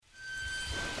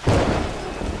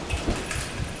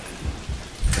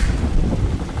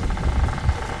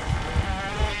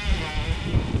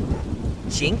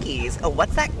Jinkies,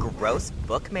 what's that gross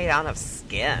book made out of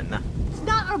skin? It's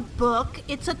not a book,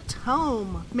 it's a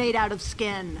tome made out of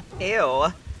skin.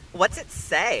 Ew. What's it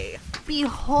say?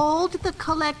 Behold the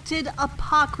collected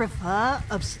apocrypha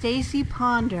of Stacy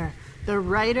Ponder, the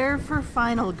writer for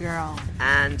Final Girl.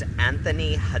 And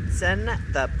Anthony Hudson,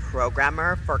 the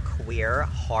programmer for Queer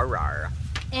Horror.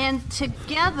 And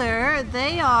together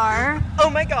they are... Oh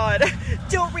my god!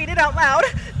 Don't read it out loud!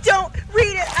 Don't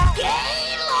read it out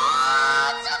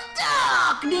Gaylords of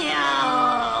Darkness!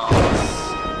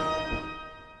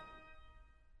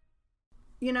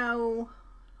 You know,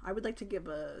 I would like to give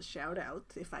a shout out,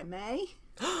 if I may,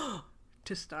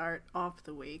 to start off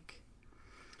the week.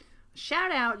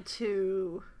 Shout out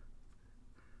to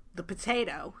the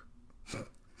potato.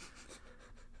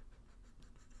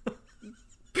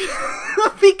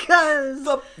 Because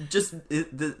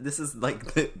this is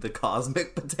like the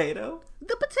cosmic potato?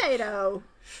 The potato.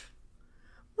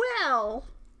 Well,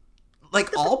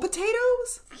 like all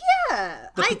potatoes? Yeah.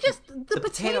 The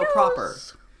potato proper.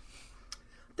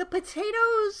 The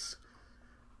potatoes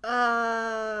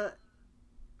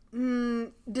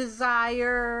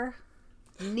desire,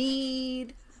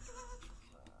 need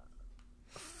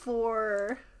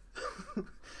for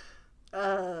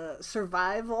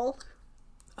survival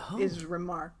is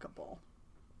remarkable.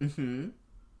 Mm-hmm.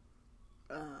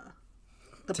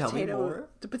 Tell me more.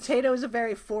 The potato is a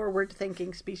very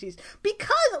forward-thinking species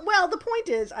because, well, the point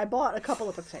is, I bought a couple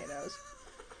of potatoes,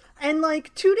 and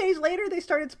like 2 days later, they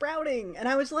started sprouting, and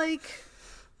I was like,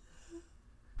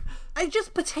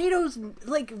 potatoes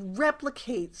like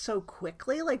replicate so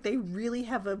quickly, like they really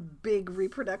have a big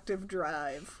reproductive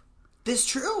drive. It's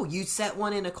true. You set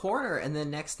one in a corner, and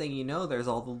then next thing you know, there's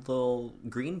all the little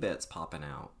green bits popping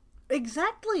out.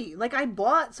 Exactly. Like, I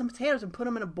bought some potatoes and put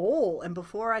them in a bowl, and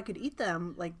before I could eat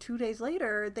them, like 2 days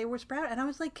later, they were sprouted. And I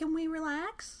was like, can we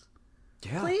relax?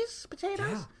 Yeah. Please, potatoes?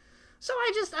 Yeah. So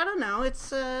I don't know. It's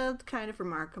kind of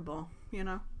remarkable, you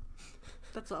know?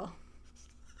 That's all.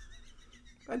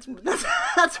 That's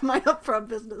my upfront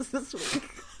business this week.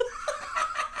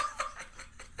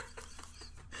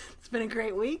 It's been a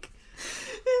great week.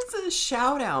 It's a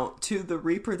shout out to the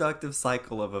reproductive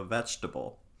cycle of a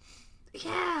vegetable.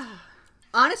 Yeah.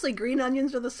 Honestly, green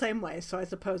onions are the same way, so I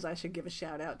suppose I should give a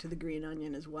shout out to the green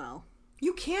onion as well.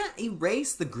 You can't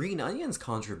erase the green onion's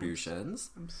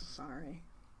contributions. I'm so sorry.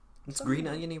 It's green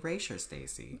onion erasure,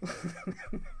 Stacy.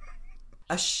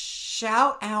 A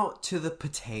shout out to the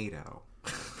potato.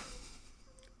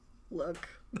 Look.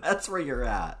 That's where you're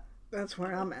at. That's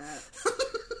where I'm at.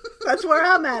 That's where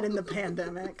I'm at in the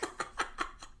pandemic.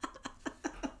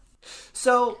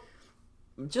 So,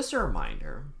 just a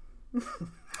reminder,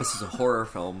 this is a horror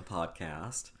film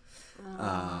podcast.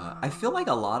 I feel like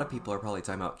a lot of people are probably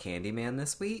talking about Candyman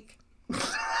this week.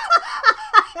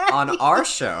 On our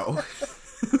show.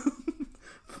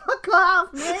 Fuck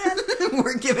off, man.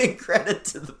 We're giving credit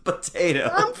to the potato.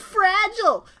 I'm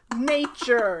fragile.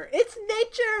 Nature. It's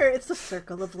nature. It's the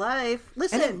circle of life.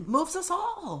 Listen. And it moves us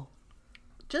all.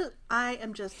 I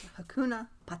am just Hakuna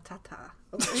Patata.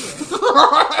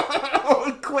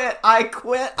 I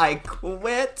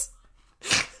quit.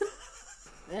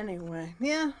 Anyway,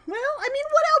 yeah. Well, I mean,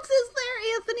 what else is there,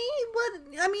 Anthony?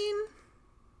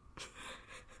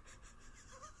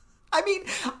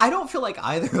 I don't feel like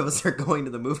either of us are going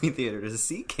to the movie theater to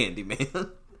see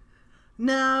Candyman.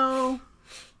 No.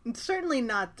 Certainly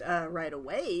not right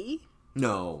away.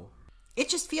 No. It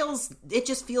just feels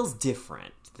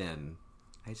different than...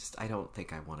 I don't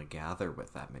think I want to gather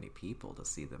with that many people to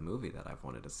see the movie that I've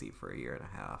wanted to see for a year and a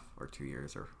half or 2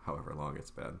 years or however long it's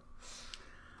been.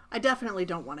 I definitely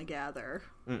don't want to gather.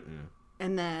 Mm-mm.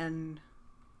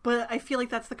 But I feel like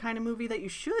that's the kind of movie that you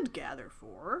should gather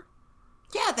for.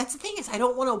 Yeah, that's the thing is I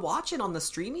don't want to watch it on the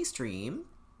stream.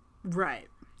 Right.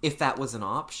 If that was an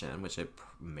option, which it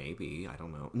maybe, I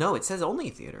don't know. No, it says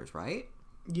only theaters, right?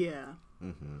 Yeah.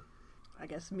 Mm-hmm. I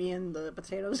guess me and the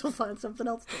potatoes will find something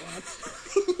else to watch.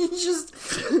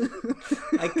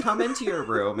 I come into your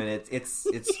room and it's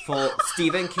full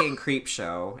Stephen King creep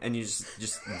show, and you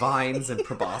just vines and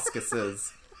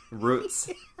proboscises,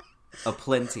 roots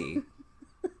aplenty.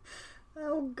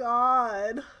 Oh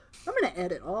God, I'm gonna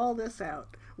edit all this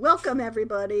out. Welcome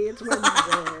everybody. It's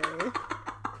Wednesday.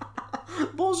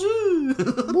 Bonjour.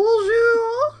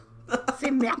 Bonjour. C'est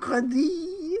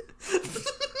mercredi.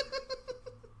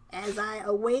 As I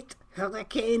await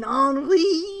Hurricane Henri.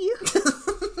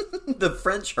 The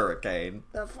French hurricane.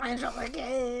 The French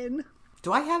hurricane.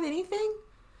 Do I have anything?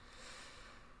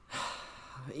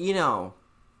 You know,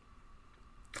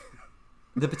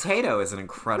 the potato is an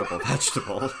incredible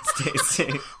vegetable,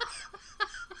 Stacey.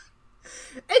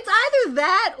 It's either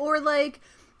that or like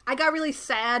I got really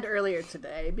sad earlier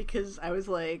today because I was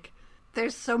like,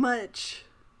 there's so much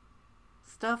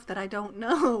stuff that I don't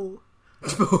know.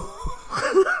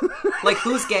 Like,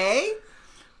 who's gay?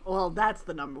 Well, that's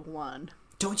the number one.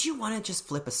 Don't you want to just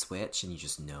flip a switch and you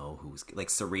just know who's... Like,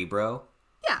 Cerebro?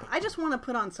 Yeah, I just want to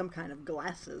put on some kind of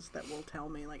glasses that will tell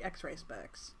me, like, x-ray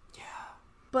specs. Yeah.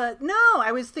 But no,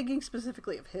 I was thinking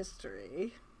specifically of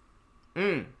history.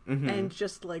 And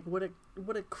just, like, what a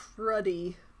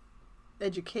cruddy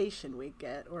education we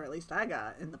get, or at least I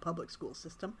got, in the public school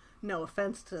system. No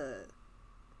offense to...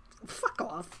 Fuck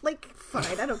off. Like,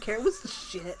 fine, I don't care. It was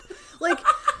shit. Like...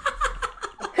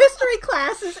 History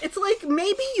classes, it's like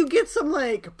maybe you get some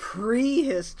like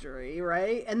prehistory,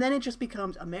 right? And then it just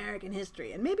becomes American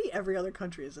history. And maybe every other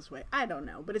country is this way. I don't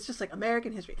know. But it's just like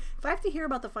American history. If I have to hear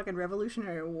about the fucking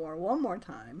Revolutionary War one more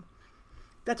time,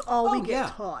 that's all we get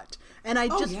taught. And I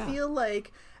just feel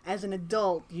like as an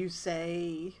adult, you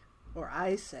say, or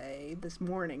I say this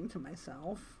morning to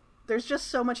myself, there's just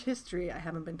so much history I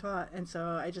haven't been taught. And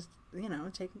so I just,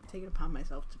 take it upon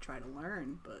myself to try to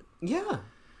learn. But yeah.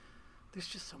 There's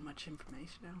just so much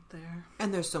information out there.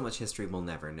 And there's so much history we'll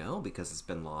never know because it's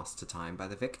been lost to time by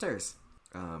the victors,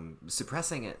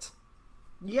 suppressing it.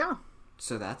 Yeah.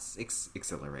 So that's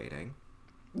exhilarating.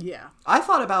 Yeah. I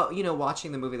thought about,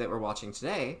 watching the movie that we're watching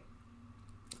today.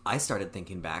 I started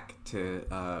thinking back to,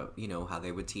 how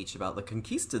they would teach about the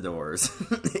conquistadors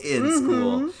in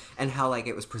school and how, like,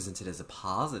 it was presented as a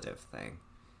positive thing.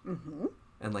 Mm-hmm.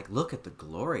 And, like, look at the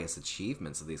glorious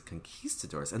achievements of these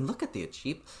conquistadors. And look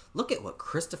at what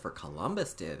Christopher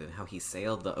Columbus did and how he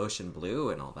sailed the ocean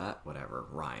blue and all that, whatever,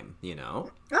 rhyme,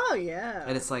 Oh, yeah.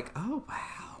 And it's like, oh,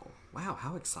 wow. Wow,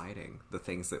 how exciting, the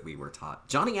things that we were taught.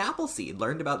 Johnny Appleseed,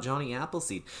 learned about Johnny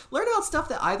Appleseed. Learned about stuff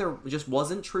that either just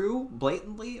wasn't true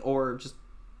blatantly or just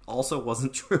also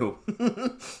wasn't true.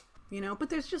 But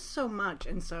there's just so much.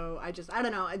 And so I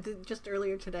don't know. Just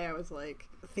earlier today, I was like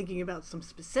thinking about some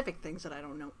specific things that I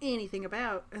don't know anything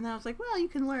about. And then I was like, well, you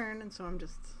can learn. And so I'm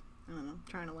just, I don't know,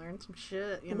 trying to learn some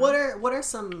shit. What are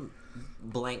some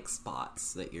blank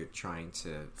spots that you're trying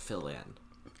to fill in?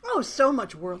 Oh, so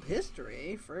much world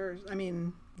history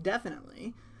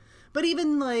definitely. But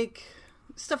even like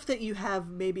stuff that you have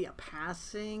maybe a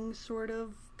passing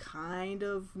kind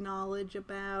of knowledge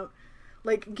about.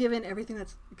 Like, given everything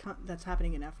that's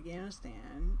happening in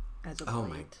Afghanistan as of late. Oh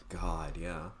my god,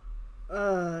 yeah.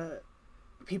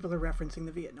 People are referencing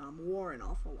the Vietnam War an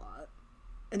awful lot.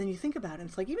 And then you think about it, and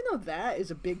it's like, even though that is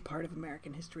a big part of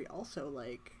American history also,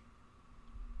 like,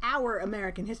 our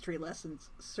American history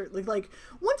lessons certainly, like,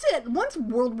 once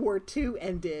World War II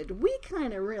ended, we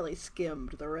kind of really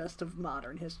skimmed the rest of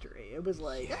modern history. It was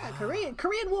like,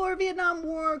 Korean War, Vietnam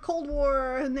War, Cold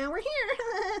War, and now we're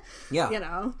here.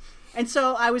 Yeah. And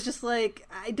so I was just like,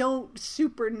 I don't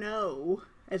super know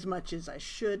as much as I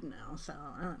should know. So,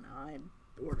 I don't know. I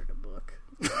ordered a book.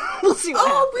 We'll see what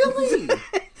happens. Really?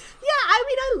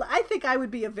 Yeah, I think I would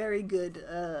be a very good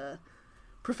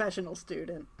professional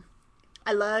student.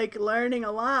 I like learning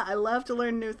a lot. I love to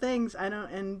learn new things.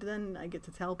 And then I get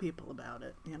to tell people about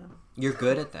it, You're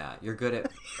good at that. You're good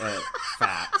at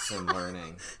facts and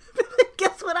learning.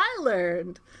 Guess what I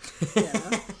learned?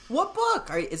 Yeah. What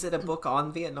book? Is it a book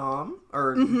on Vietnam?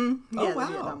 Or Yeah, wow. the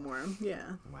Vietnam War. Yeah.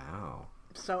 Wow.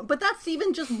 So, but that's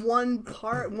even just one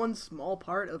small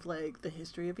part of like the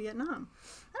history of Vietnam.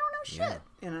 I don't know shit,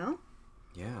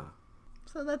 Yeah.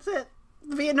 So that's it.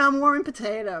 Vietnam War and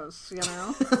potatoes,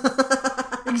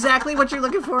 Exactly what you're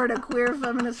looking for in a queer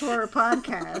feminist horror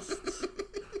podcast.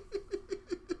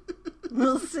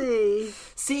 We'll see.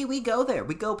 See, we go there.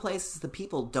 We go places the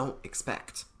people don't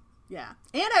expect. Yeah.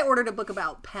 And I ordered a book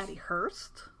about Patty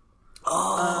Hearst.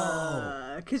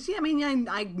 Oh. Because,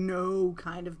 I know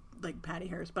kind of like Patty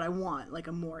Hearst, but I want like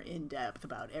a more in-depth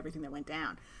about everything that went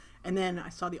down. And then I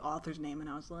saw the author's name and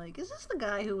I was like, is this the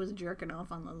guy who was jerking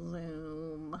off on the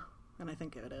Zoom? And I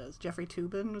think it is. Jeffrey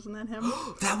Toobin, wasn't that him?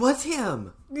 That was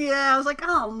him! Yeah, I was like,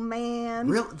 oh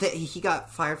man. He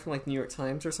got fired from like New York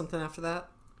Times or something after that?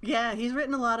 Yeah, he's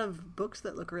written a lot of books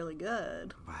that look really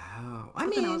good. Wow.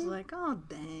 Then I was like, oh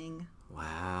dang.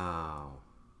 Wow.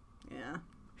 Yeah.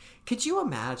 Could you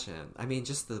imagine?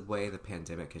 Just the way the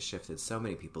pandemic has shifted so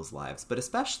many people's lives, but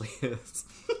especially his.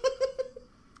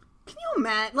 Can you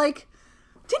imagine? Like,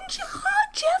 didn't you? Oh,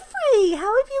 Jeffrey,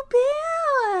 how have you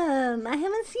been? I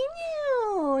haven't seen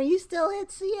you. Are you still at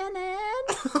CNN?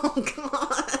 Oh,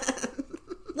 God.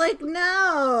 Like,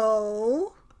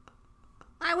 no.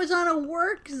 I was on a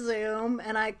work Zoom,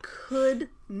 and I could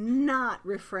not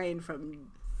refrain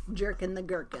from jerking the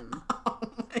gherkin. Oh,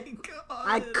 my God.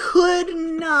 I could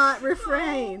not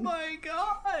refrain. Oh, my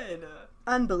God.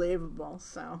 unbelievable.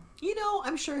 So You know,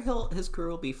 I'm sure his career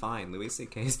will be fine. Louis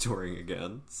C.K. is touring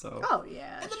again, so oh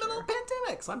yeah, in the middle of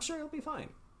pandemic, so I'm sure he'll be fine.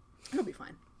 he'll be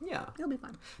fine. Yeah, He'll be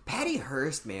fine. Patty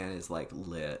Hearst, man, is like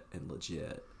lit and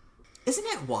legit. Isn't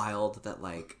it wild that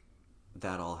like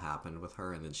that all happened with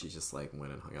her, and then she just like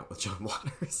went and hung out with John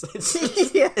Waters?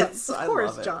 I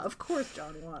love it. Of course,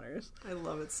 John Waters. I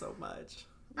love it so much.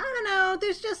 I don't know.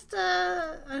 There's just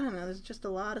I don't know. There's just a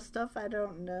lot of stuff I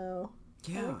don't know.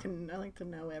 Yeah. I like to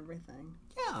know everything.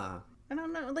 Yeah. I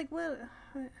don't know. Like what?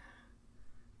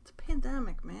 It's a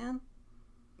pandemic, man.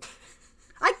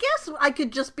 I guess I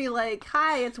could just be like,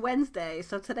 "Hi, it's Wednesday,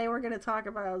 so today we're going to talk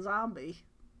about a zombie."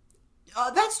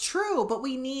 That's true, but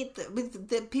we need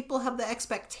the people have the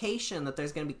expectation that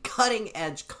there's going to be cutting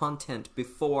edge content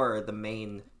before the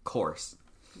main course.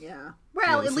 Yeah.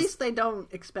 Well, at least they don't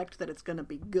expect that it's going to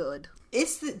be good.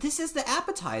 This is the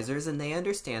appetizers, and they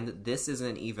understand that this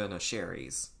isn't even a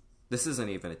Sherry's. This isn't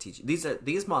even a teaching.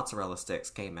 These mozzarella sticks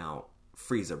came out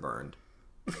freezer burned.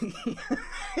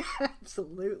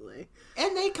 Absolutely.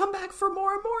 And they come back for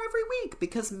more and more every week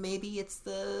because maybe it's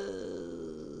the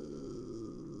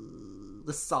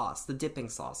sauce, the dipping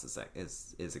sauce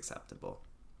is acceptable.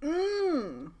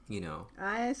 You know.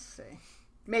 I see.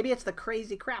 Maybe it's the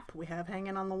crazy crap we have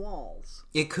hanging on the walls.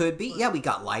 It could be. Yeah, we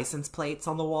got license plates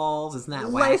on the walls. Isn't that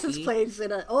wacky? License plates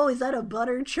in a... Oh, is that a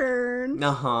butter churn?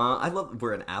 Uh-huh. I love...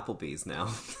 We're in Applebee's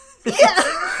now.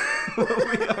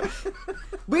 Yeah!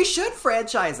 We should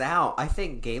franchise out. I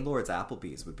think Gaylord's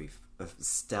Applebee's would be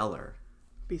stellar.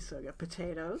 Be so good.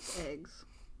 Potatoes, eggs.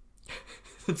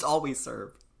 It's all we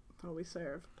serve. All we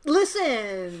serve.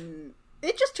 Listen!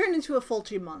 It just turned into a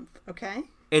Fulci month, okay?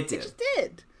 It did.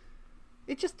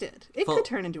 It just did. It could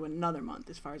turn into another month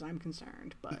as far as I'm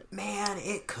concerned, but... Man,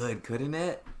 it could, couldn't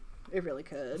it? It really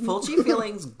could. Fulci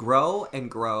feelings grow and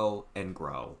grow and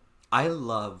grow. I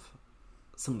love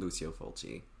some Lucio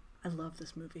Fulci. I love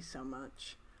this movie so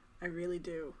much. I really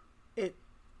do. Is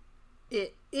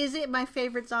it my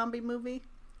favorite zombie movie?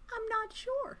 I'm not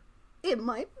sure. It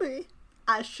might be.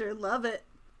 I sure love it.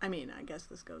 I mean, I guess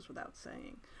this goes without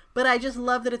saying. But I just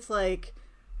love that it's like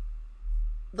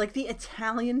the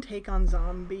Italian take on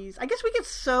zombies. I guess we get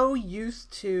so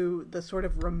used to the sort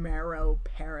of Romero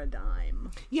paradigm.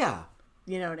 Yeah.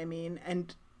 You know what I mean?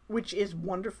 And which is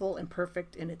wonderful and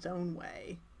perfect in its own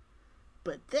way.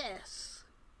 But this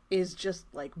is just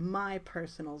like my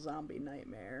personal zombie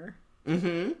nightmare.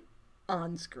 Mm-hmm.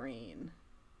 On screen.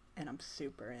 And I'm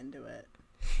super into it.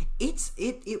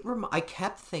 I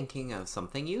kept thinking of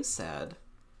something you said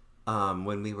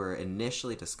when we were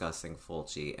initially discussing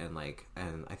Fulci, and I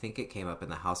think it came up in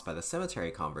the House by the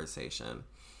Cemetery conversation.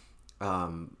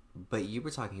 But you were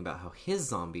talking about how his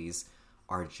zombies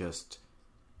are just,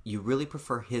 you really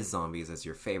prefer his zombies as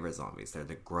your favorite zombies. They're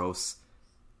the gross,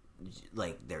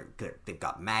 like they've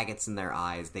got maggots in their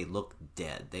eyes. They look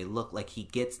dead. They look like he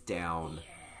gets down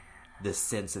the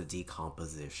sense of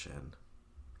decomposition.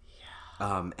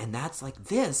 And that's like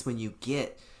this when you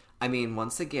get, I mean,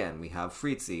 once again, we have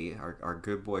Fritzi, our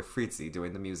good boy Fritzi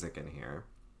doing the music in here.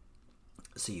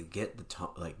 So you get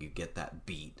you get that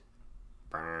beat.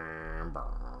 And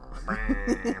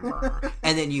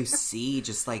then you see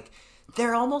just like,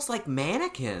 they're almost like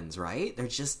mannequins, right? They're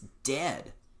just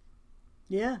dead.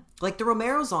 Yeah. Like the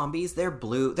Romero zombies, they're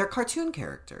cartoon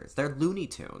characters. They're Looney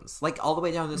Tunes. Like all the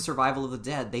way down to Survival of the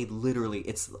Dead, they literally,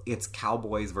 it's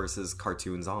cowboys versus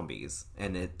cartoon zombies.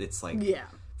 And it's like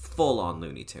full on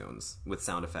Looney Tunes with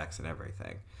sound effects and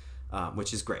everything,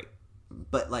 which is great.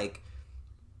 But like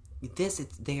this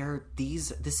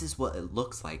is what it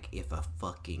looks like if a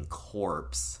fucking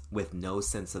corpse with no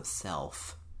sense of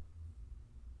self,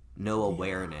 no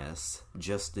awareness,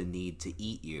 just the need to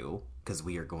eat you, because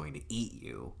we are going to eat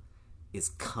you, is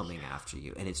coming after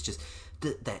you. And it's just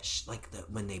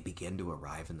when they begin to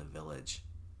arrive in the village,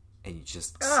 and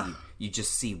you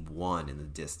just see one in the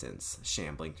distance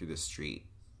shambling through the street.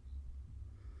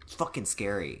 It's fucking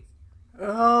scary.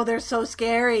 Oh, they're so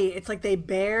scary. It's like they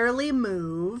barely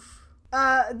move.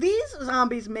 These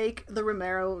zombies make the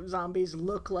Romero zombies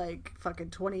look like fucking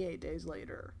 28 Days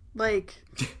Later. Like,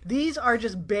 these are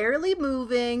just barely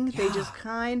moving. Yeah. They just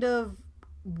kind of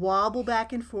wobble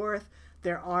back and forth.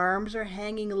 Their arms are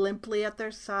hanging limply at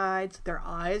their sides. Their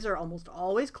eyes are almost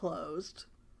always closed,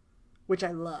 which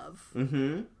I love.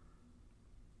 Mm-hmm.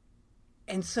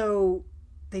 And so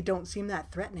they don't seem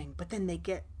that threatening, but then they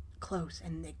get close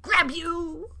and they grab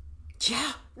you.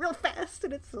 Yeah. Real fast,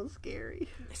 and it's so scary.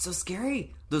 It's so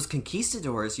scary. Those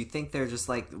conquistadors, you think they're just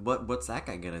like, what's that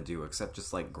guy gonna do except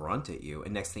just like grunt at you?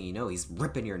 And next thing you know, he's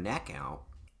ripping your neck out.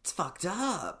 It's fucked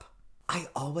up. I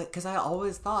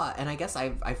always thought, and I guess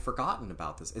I've forgotten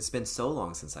about this. It's been so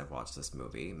long since I've watched this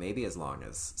movie, maybe as long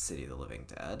as City of the Living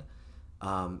Dead.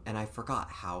 And I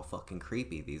forgot how fucking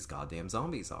creepy these goddamn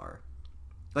zombies are.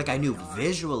 Like, I knew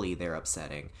visually they're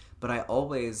upsetting, but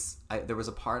there was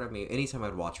a part of me, anytime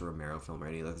I'd watch a Romero film or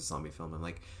any other zombie film, I'm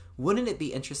like, wouldn't it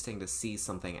be interesting to see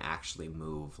something actually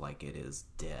move like it is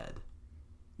dead?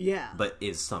 Yeah. But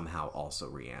is somehow also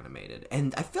reanimated.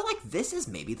 And I feel like this is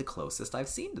maybe the closest I've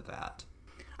seen to that.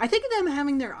 I think them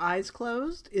having their eyes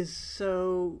closed is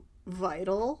so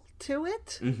vital to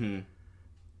it. Mm-hmm.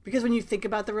 Because when you think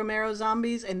about the Romero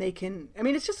zombies, and they can... I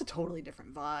mean, it's just a totally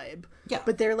different vibe. Yeah.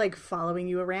 But they're, like, following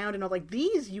you around, and all like,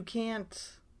 these, you can't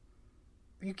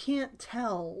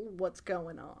tell what's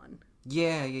going on.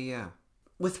 Yeah.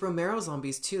 With Romero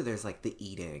zombies, too, there's, like, the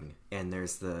eating, and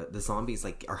there's the zombies,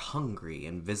 like, are hungry,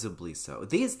 and visibly so.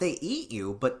 These, they eat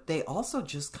you, but they also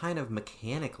just kind of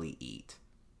mechanically eat.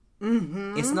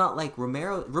 Mm-hmm. It's not like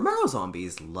Romero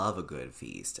zombies love a good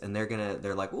feast, and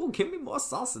they're like, oh, give me more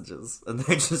sausages, and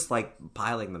they're just, like,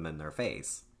 piling them in their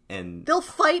face. And they'll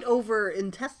fight over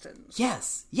intestines.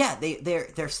 Yes, yeah,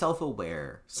 they're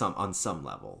self-aware on some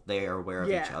level. They are aware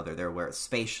of each other. They're aware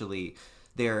spatially.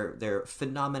 They're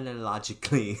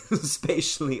phenomenologically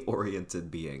spatially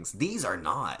oriented beings. These are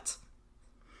not.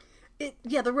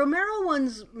 The Romero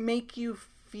ones make you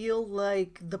feel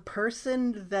like the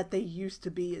person that they used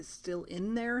to be is still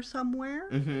in there somewhere.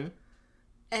 Mm-hmm.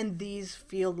 And these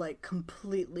feel like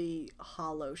completely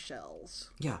hollow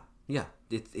shells. Yeah.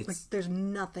 It's like there's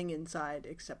nothing inside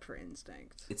except for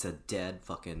instinct. It's a dead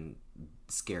fucking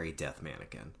scary death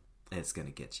mannequin. And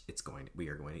we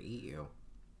are going to eat you.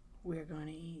 We're going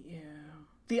to eat you.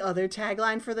 The other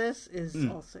tagline for this is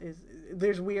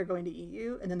there's we are going to eat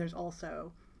you, and then there's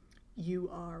also you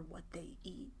are what they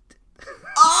eat.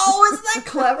 Oh, isn't that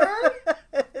clever?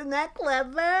 Isn't that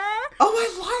clever? Oh,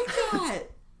 I like that.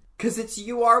 Because it's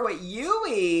you are what you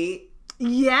eat.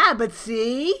 Yeah, but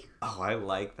see? Oh, I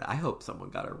like that. I hope someone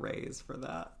got a raise for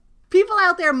that. People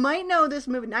out there might know this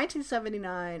movie,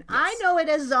 1979. Yes. I know it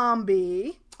as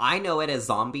Zombie. I know it as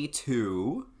Zombie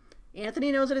 2.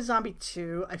 Anthony knows it as Zombie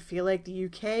 2. I feel like the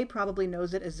UK probably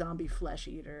knows it as Zombie Flesh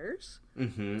Eaters.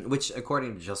 Mm-hmm. Which,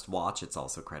 according to Just Watch, it's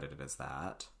also credited as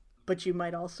that. But you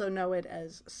might also know it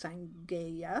as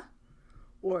Sangeya,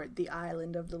 or The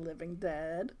Island of the Living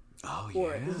Dead. Oh, yeah.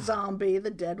 Or Zombie,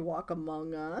 The Dead Walk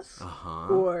Among Us.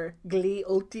 Uh-huh. Or Gli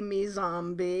Ultimi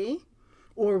Zombie.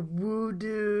 Or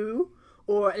Voodoo.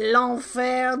 Or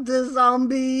L'Enfer des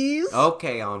Zombies.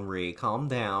 Okay, Henri, calm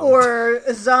down. Or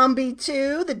Zombie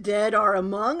 2, The Dead Are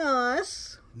Among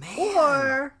Us. Man.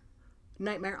 Or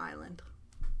Nightmare Island.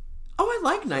 Oh, I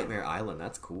like Nightmare Island.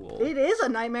 That's cool. It is a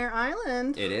Nightmare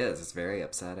Island. It is. It's very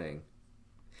upsetting.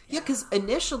 Yeah, because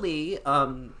initially,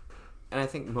 and I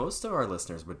think most of our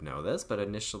listeners would know this, but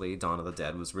initially Dawn of the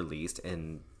Dead was released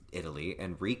in Italy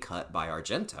and recut by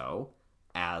Argento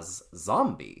as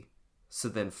Zombie. So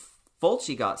then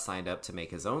Fulci got signed up to make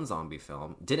his own zombie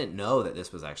film, didn't know that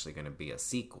this was actually going to be a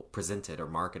sequel, presented or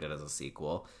marketed as a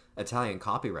sequel. Italian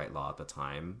copyright law at the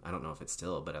time, I don't know if it's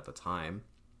still, but at the time,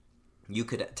 you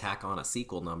could tack on a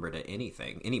sequel number to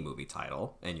anything, any movie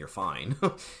title, and you're fine.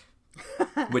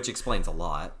 Which explains a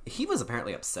lot. He was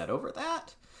apparently upset over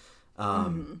that.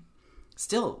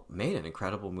 Still made an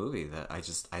incredible movie that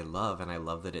I love, and I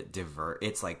love that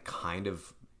it's like kind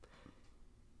of,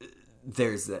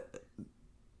 there's a,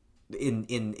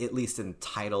 in at least in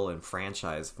title and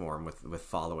franchise form with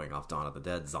following off Dawn of the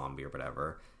Dead Zombie or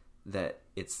whatever, that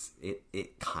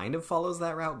it kind of follows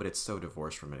that route, but it's so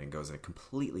divorced from it and goes in a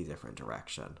completely different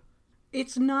direction.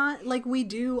 It's not like we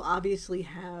do obviously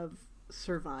have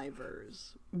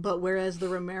survivors, but whereas the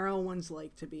Romero ones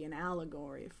like to be an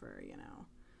allegory for,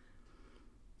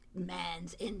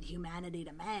 man's inhumanity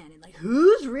to man, and like,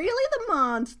 who's really the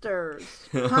monsters?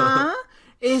 Huh?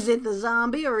 Is it the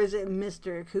zombie or is it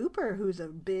Mr. Cooper, who's a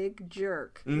big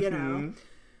jerk? Mm-hmm.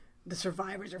 The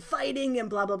survivors are fighting and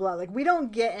blah, blah, blah. Like, we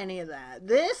don't get any of that.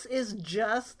 This is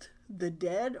just the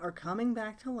dead are coming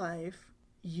back to life.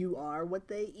 You are what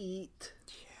they eat.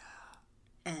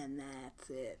 Yeah. And that's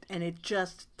it. And it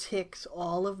just ticks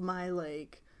all of my,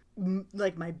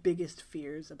 my biggest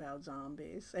fears about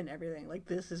zombies and everything. Like,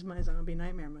 this is my zombie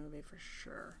nightmare movie for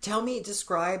sure.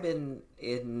 Describe in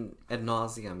ad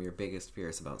nauseum your biggest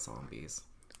fears about zombies.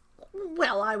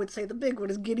 Well, I would say the big one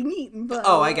is getting eaten, but...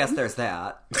 Oh, I guess there's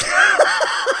that.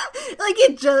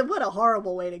 What a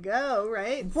horrible way to go,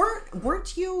 right?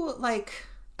 Weren't you,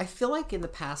 I feel like in the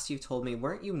past you've told me,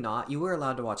 you were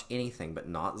allowed to watch anything but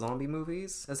not zombie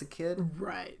movies as a kid?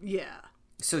 Right, yeah.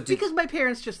 So because my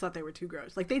parents just thought they were too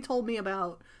gross. Like, they told me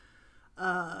about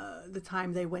the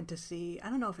time they went to see, I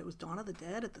don't know if it was Dawn of the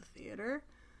Dead at the theater.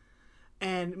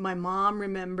 And my mom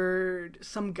remembered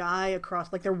some guy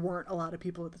across, like there weren't a lot of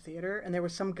people at the theater, and there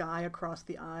was some guy across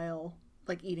the aisle,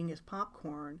 like eating his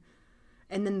popcorn.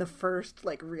 And then the first,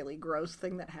 like, really gross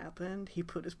thing that happened, he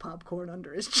put his popcorn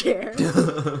under his chair.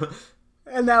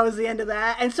 And that was the end of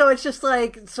that. And so it's just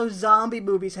like, so zombie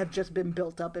movies have just been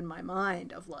built up in my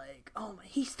mind of like, oh my,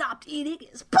 he stopped eating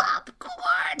his popcorn.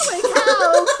 Like,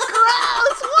 how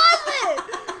gross was it?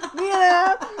 You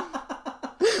know?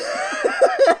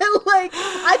 Like,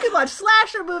 I could watch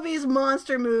slasher movies,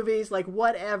 monster movies, like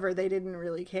whatever. They didn't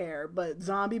really care. But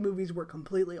zombie movies were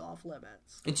completely off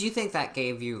limits. Do you think that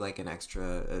gave you like an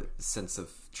extra sense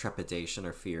of trepidation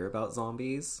or fear about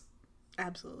zombies?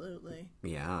 Absolutely.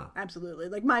 Yeah. Absolutely.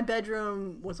 Like, my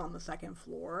bedroom was on the second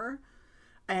floor,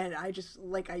 and I just,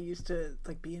 like, I used to,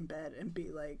 like, be in bed and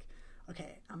be like,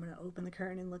 okay, I'm going to open the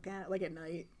curtain and look at, like, at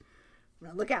night. I'm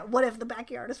going to look at, what if the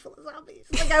backyard is full of zombies?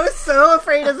 Like, I was so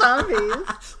afraid of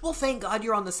zombies. Well, thank God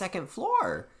you're on the second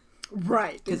floor.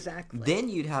 Right, exactly. Then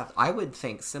you'd have, I would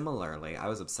think similarly. I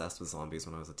was obsessed with zombies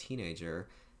when I was a teenager,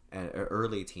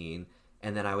 early teen.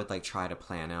 And then I would like try to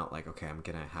plan out like, okay, I'm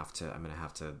gonna have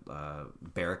to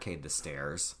barricade the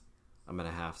stairs. I'm gonna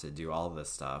have to do all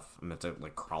this stuff. I'm gonna have to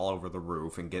like crawl over the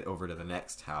roof and get over to the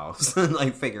next house and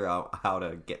like figure out how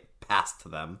to get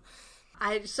past them.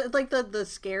 I just, like, the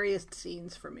scariest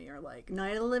scenes for me are like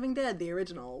Night of the Living Dead, the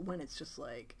original, when it's just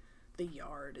like the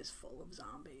yard is full of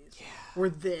zombies. Yeah. Or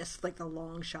this, like the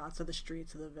long shots of the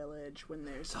streets of the village when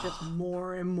there's just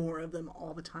more and more of them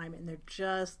all the time, and they're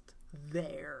just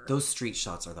there. Those street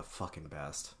shots are the fucking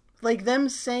best. Like them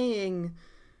saying,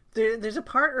 there's a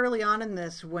part early on in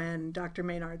this when Dr.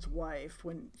 Maynard's wife,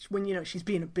 when you know she's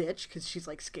being a bitch because she's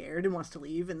like scared and wants to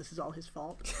leave, and this is all his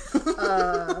fault.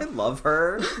 I love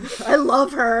her. I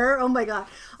love her. Oh my god.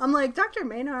 I'm like, Dr.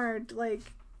 Maynard, like,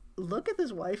 look at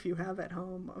this wife you have at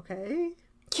home, okay?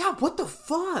 Yeah, what the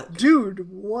fuck? Dude,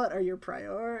 what are your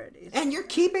priorities? And you're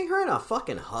keeping her in a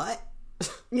fucking hut?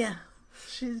 Yeah.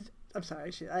 I'm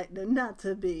sorry, not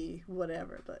to be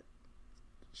whatever, but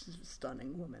she's a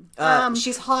stunning woman.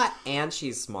 She's hot, and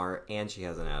she's smart, and she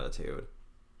has an attitude.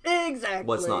 Exactly.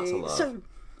 What's not to love?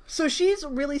 So she's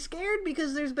really scared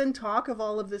because there's been talk of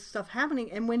all of this stuff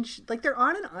happening, and when they're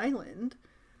on an island,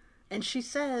 and she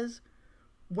says,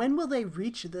 when will they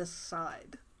reach this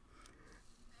side?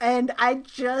 And I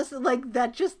just, like,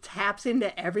 that just taps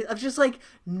into everything. Of just, like,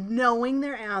 knowing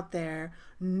they're out there,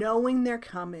 knowing they're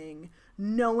coming,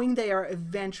 knowing they are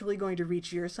eventually going to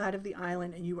reach your side of the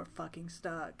island and you are fucking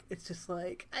stuck. It's just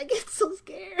like, I get so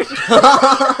scared. It's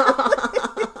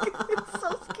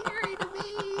so scary to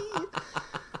me.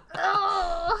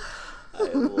 Oh.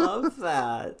 I love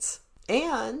that.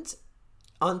 And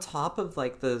on top of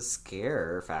like the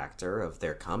scare factor of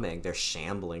they're coming, they're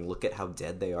shambling, look at how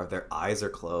dead they are, their eyes are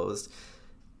closed.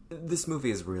 This movie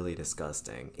is really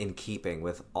disgusting, in keeping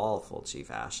with all Fulci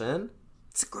fashion.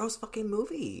 It's a gross fucking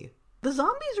movie. The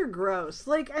zombies are gross.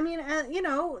 Like, I mean, you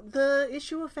know, the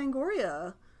issue of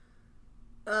Fangoria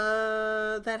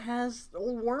that has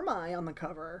old Worm Eye on the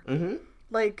cover. Mm-hmm.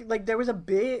 Like there was a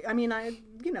big, I mean, I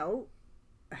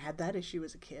had that issue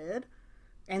as a kid.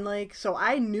 And, like, so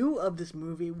I knew of this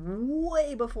movie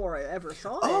way before I ever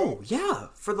saw it. Oh, yeah.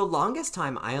 For the longest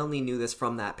time, I only knew this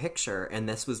from that picture, and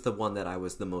this was the one that I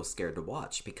was the most scared to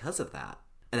watch because of that.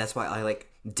 And that's why I,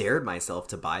 like, dared myself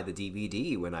to buy the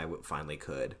DVD when I finally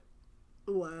could.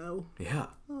 Wow. Yeah.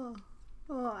 Oh,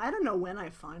 I don't know when I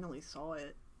finally saw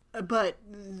it. But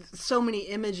so many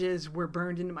images were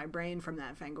burned into my brain from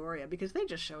that Fangoria because they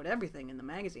just showed everything in the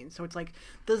magazine. So it's like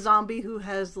the zombie who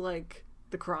has, like,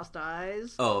 the crossed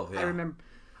eyes. Oh, yeah.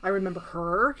 I remember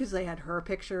her because they had her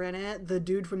picture in it. The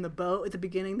dude from the boat at the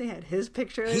beginning, they had his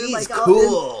picture in it. He's like,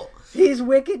 cool. He's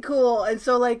wicked cool. And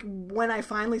so, like, when I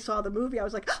finally saw the movie, I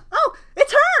was like, oh,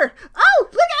 it's her! Oh,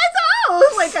 look, it's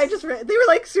oh! Like, they were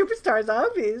like superstar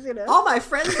zombies, you know? All my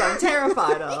friends I'm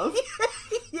terrified of.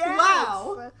 Yeah.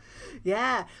 Wow.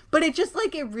 Yeah. But it just,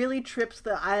 like, it really trips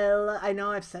I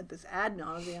know I've said this ad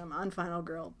nauseum on Final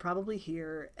Girl, probably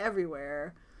here,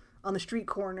 everywhere, on the street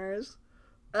corners,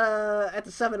 at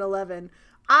the 7-Eleven.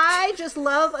 I just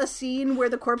love a scene where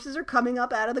the corpses are coming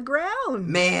up out of the ground.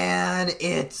 Man,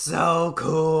 it's so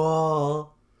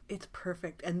cool. It's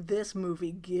perfect. And this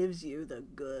movie gives you the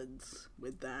goods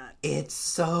with that. It's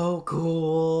so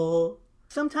cool.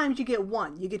 Sometimes you get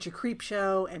one. You get your creep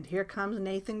show, and here comes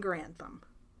Nathan Grantham,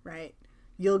 right?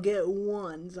 You'll get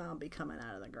one zombie coming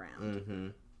out of the ground. Mm-hmm.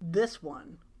 This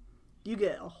one, you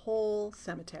get a whole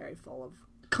cemetery full of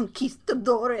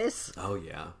conquistadores. Oh,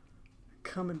 yeah.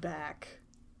 Coming back.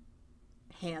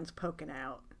 Hands poking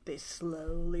out. They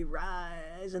slowly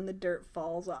rise and the dirt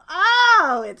falls off.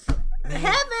 Oh, it's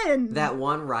heaven! That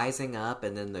one rising up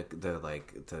and then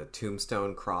the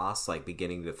tombstone cross like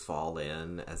beginning to fall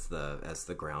in as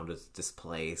the ground is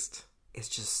displaced. It's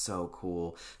just so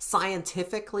cool.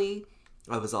 Scientifically,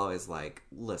 I was always like,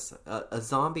 listen, a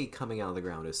zombie coming out of the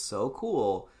ground is so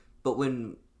cool, but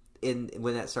when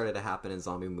that started to happen in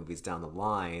zombie movies down the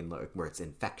line, like where it's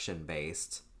infection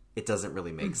based, it doesn't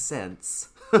really make sense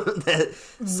that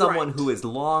someone who is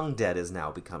long dead is now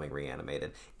becoming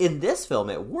reanimated. In this film,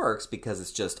 it works because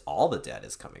it's just all the dead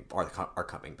are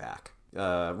coming back.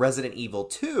 Resident Evil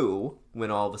 2,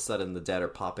 when all of a sudden the dead are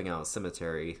popping out of a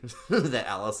cemetery that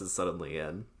Alice is suddenly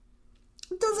in,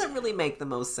 doesn't really make the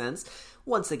most sense.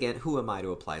 Once again, who am I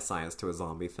to apply science to a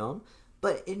zombie film?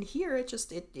 But in here, it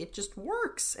just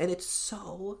works, and it's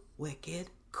so wicked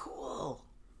cool.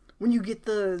 When you get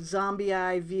the zombie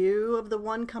eye view of the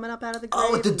one coming up out of the grave.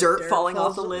 Oh, with the dirt falling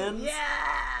off the limbs? Yeah!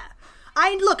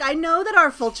 I know that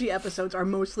our Fulci episodes are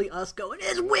mostly us going,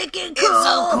 it's wicked cool! It's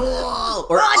so cool!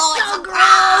 Or, it's so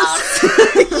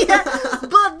gross! Yeah,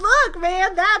 but look,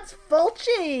 man, that's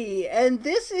Fulci! And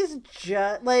this is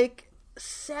just, like,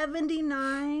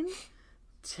 79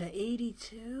 to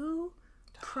 82?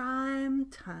 Prime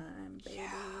time, baby.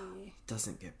 Yeah,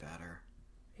 doesn't get better.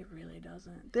 It really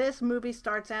doesn't. This movie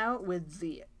starts out with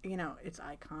it's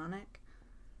iconic.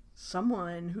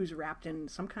 Someone who's wrapped in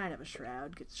some kind of a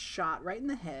shroud gets shot right in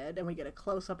the head, and we get a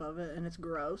close-up of it, and it's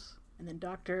gross. And then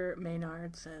Dr.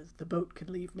 Maynard says, the boat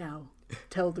can leave now.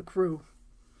 Tell the crew.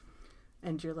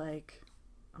 And you're like,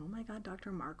 oh my god,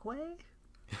 Dr. Markway?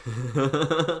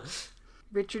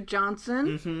 Richard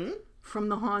Johnson from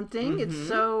The Haunting. It's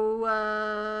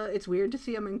so, it's weird to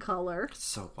see him in color. It's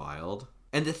so wild.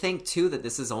 And to think, too, that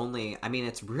this is only, I mean,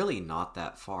 it's really not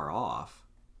that far off.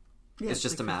 Yeah, it's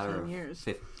just like a matter of years.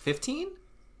 15?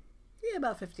 Yeah,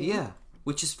 about 15. Yeah,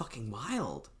 which is fucking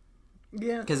wild.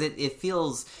 Yeah. Because it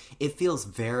feels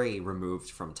very removed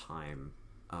from time,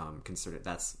 considered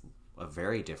that's a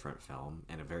very different film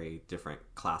and a very different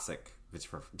classic,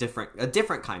 a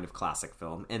different kind of classic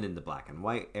film, and in the black and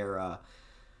white era.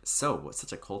 So,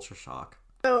 such a culture shock.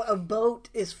 So, a boat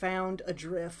is found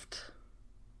adrift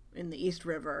in the East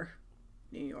River,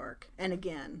 New York. And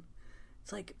again,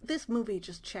 it's like, this movie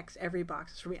just checks every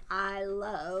box for me. I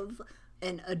love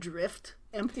an adrift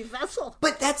empty vessel.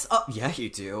 But that's yeah, you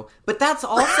do. But that's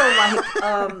also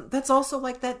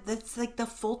like that's like the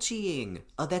Fulciing.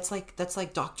 That's like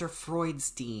Dr.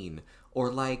 Freudstein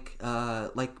or like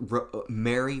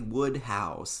Mary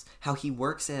Woodhouse. How he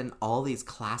works in all these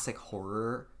classic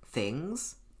horror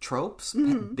things, tropes,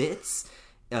 bits,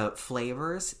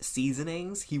 flavors,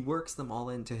 seasonings. He works them all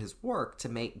into his work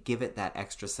to give it that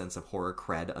extra sense of horror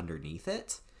cred underneath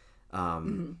it.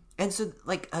 And so,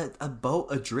 like, a boat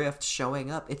adrift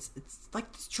showing up, it's like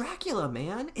it's Dracula,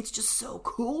 man. It's just so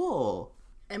cool.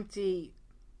 Empty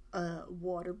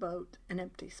water boat, an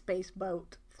empty space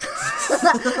boat.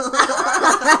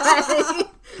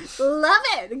 Love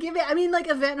it. Give me, I mean, like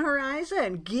Event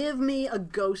Horizon. Give me a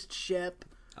ghost ship.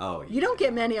 Oh, yeah. You don't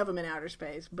get many of them in outer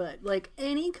space, but like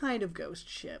any kind of ghost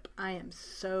ship, I am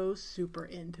so super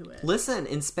into it. Listen,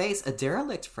 in space, a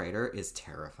derelict freighter is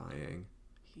terrifying.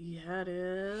 Yeah, it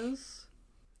is.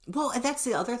 Well, and that's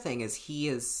the other thing, is he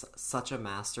is such a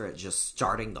master at just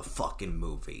starting the fucking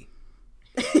movie.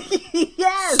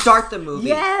 Yes! Start the movie.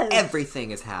 Yes!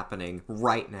 Everything is happening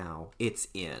right now. It's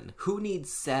in. Who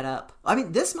needs setup? I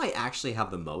mean, this might actually have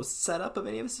the most setup of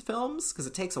any of his films, because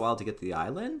it takes a while to get to the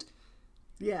island.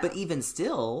 Yeah. But even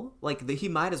still, like, there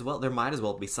might as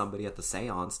well be somebody at the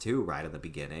seance, too, right at the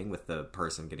beginning, with the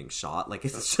person getting shot. Like,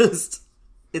 it's just...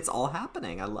 It's all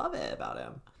happening. I love it about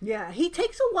him. Yeah, he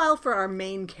takes a while for our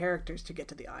main characters to get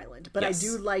to the island, but Yes. I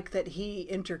do like that he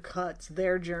intercuts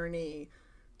their journey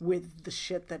with the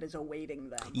shit that is awaiting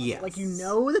them. Yes. Like, you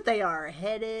know that they are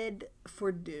headed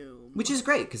for doom. Which is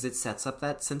great, because it sets up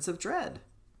that sense of dread.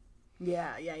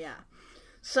 Yeah.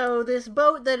 So this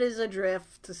boat that is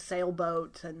adrift, a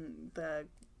sailboat, and the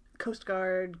Coast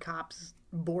Guard cops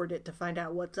board it to find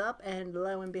out what's up, and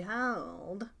lo and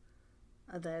behold...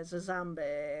 there's a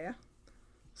zombie.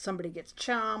 Somebody gets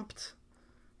chomped.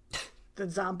 The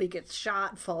zombie gets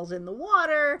shot, falls in the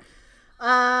water.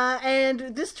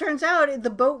 And this turns out the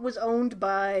boat was owned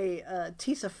by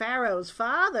Tisa Farrow's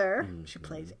father. Mm-hmm. She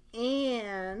plays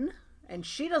Anne. And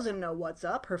she doesn't know what's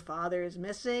up. Her father is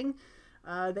missing.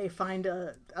 They find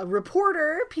a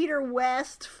reporter, Peter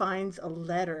West, finds a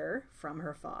letter from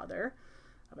her father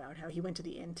about how he went to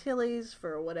the Antilles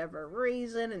for whatever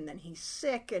reason, and then he's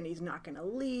sick, and he's not going to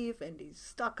leave, and he's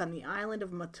stuck on the island of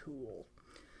Matul.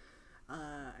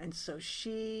 And so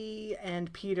she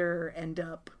and Peter end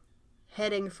up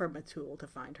heading for Matul to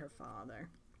find her father.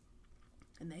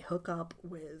 And they hook up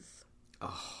with...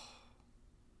 Oh.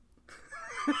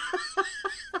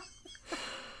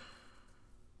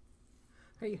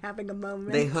 Are you having a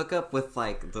moment? They hook up with,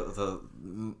 like, the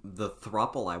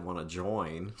throuple I want to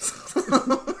join.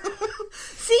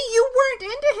 See, you weren't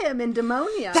into him in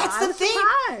Demonia. That's the thing.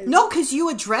 Surprised. No, because you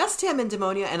addressed him in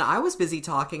Demonia, and I was busy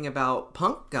talking about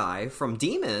Punk Guy from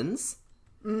Demons.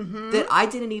 Mm-hmm. That I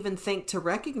didn't even think to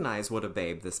recognize what a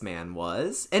babe this man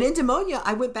was. And in Demonia,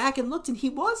 I went back and looked, and he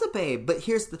was a babe. But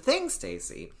here's the thing,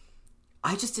 Stacey.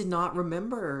 I just did not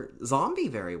remember Zombie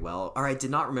very well, or I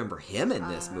did not remember him in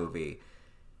this movie.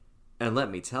 And let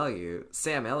me tell you,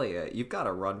 Sam Elliott, you've got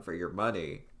to run for your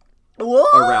money. Whoa!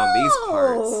 Around these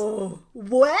parts.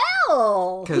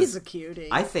 Well, he's a cutie.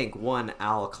 I think one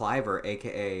Al Cliver,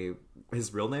 aka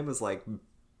his real name was like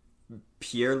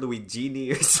Pierre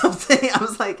Luigini or something. I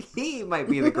was like, he might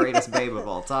be the greatest babe of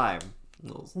all time.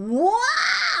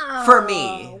 Wow! For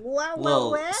me,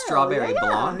 Well. strawberry Yeah,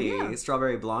 blondie, yeah.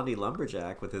 strawberry blondie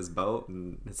lumberjack with his boat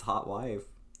and his hot wife.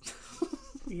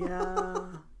 Yeah.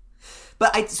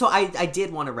 But I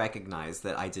did want to recognize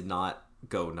that I did not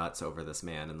go nuts over this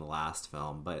man in the last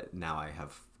film, but now I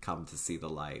have come to see the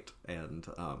light, and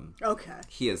Okay.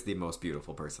 he is the most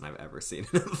beautiful person I've ever seen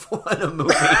in a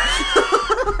movie.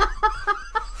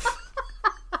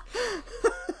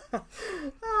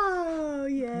 Oh,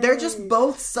 yeah. They're just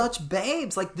both such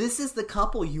babes. Like, this is the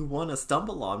couple you want to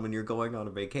stumble on when you're going on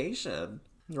a vacation,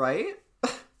 right?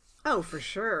 Oh, for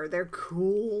sure. They're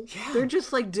cool. Yeah. They're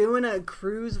just like doing a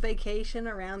cruise vacation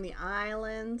around the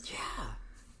island. Yeah.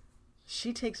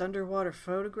 She takes underwater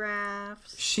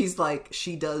photographs. She's like,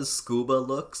 she does scuba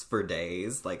looks for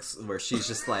days, like, where she's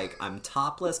just like, I'm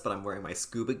topless, but I'm wearing my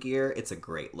scuba gear. It's a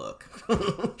great look.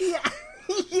 Yeah.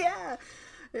 Yeah.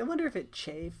 I wonder if it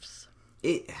chafes.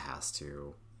 It has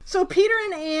to. So Peter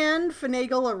and Anne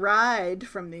finagle a ride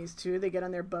from these two. They get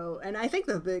on their boat. And I think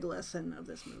the big lesson of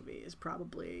this movie is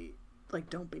probably, like,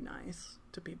 don't be nice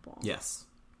to people. Yes.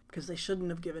 Because they shouldn't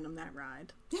have given him that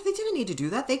ride. Yeah, they didn't need to do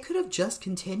that. They could have just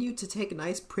continued to take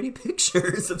nice, pretty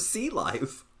pictures of sea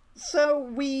life. So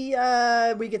we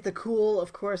get the cool,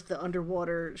 of course, the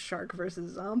underwater shark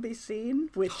versus zombie scene,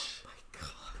 which Oh my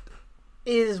god.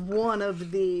 is one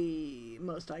of the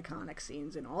most iconic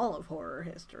scenes in all of horror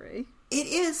history. It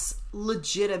is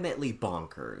legitimately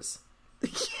bonkers.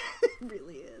 It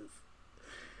really is.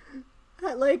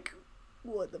 Like,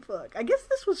 what the fuck? I guess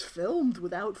this was filmed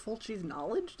without Fulci's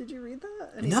knowledge. Did you read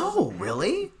that? And he No, wasn't happy.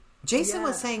 really? Jason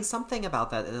was Yeah. saying something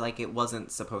about that, like it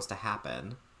wasn't supposed to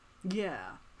happen.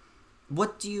 Yeah.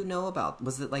 What do you know about?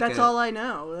 Was it like That's all I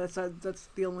know. That's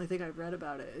the only thing I've read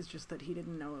about it. Is just that he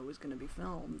didn't know it was going to be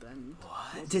filmed. And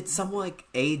What? Did some like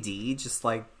AD just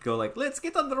like go like, let's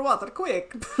get underwater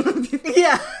quick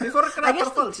yeah, before I guess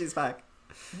Fulci's back?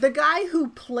 the guy who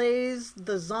plays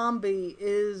the zombie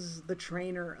is the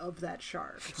trainer of that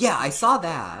shark. Yeah, I saw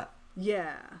that.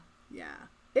 Yeah, yeah.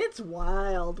 It's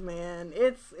wild, man.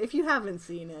 It's, if you haven't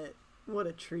seen it, what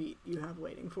a treat you have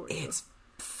waiting for you. It's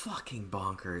fucking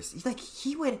bonkers. Like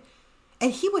he would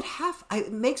have.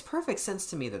 It makes perfect sense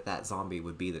to me that zombie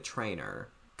would be the trainer.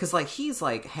 Because, like, he's,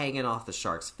 like, hanging off the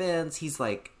shark's fins. He's,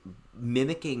 like,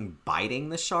 mimicking biting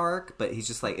the shark. But he's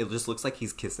just, like, it just looks like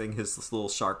he's kissing his little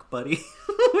shark buddy.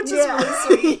 Which is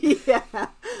really sweet. Yeah.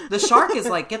 The shark is,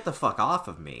 like, get the fuck off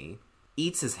of me.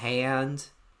 Eats his hand.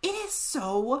 It is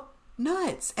so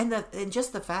nuts. And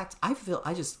just the fact, I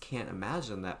just can't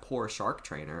imagine that poor shark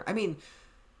trainer. I mean,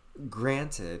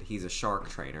 granted, he's a shark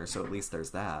trainer, so at least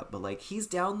there's that. But, like, he's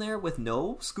down there with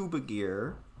no scuba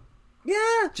gear.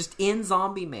 Yeah. Just in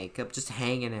zombie makeup, just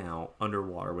hanging out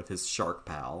underwater with his shark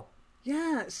pal.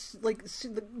 Yeah. Like,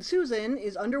 Susan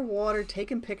is underwater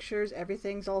taking pictures.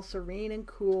 Everything's all serene and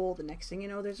cool. The next thing you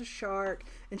know, there's a shark.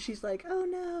 And she's like, oh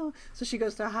no. So she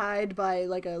goes to hide by,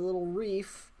 like, a little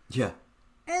reef. Yeah.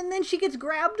 And then she gets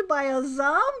grabbed by a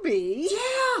zombie.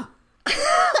 Yeah!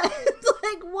 It's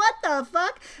like, what the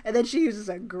fuck? And then she uses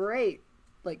a great,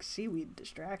 like, seaweed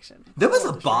distraction. There was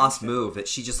a Distraction. boss move that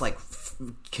she just, like,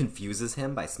 confuses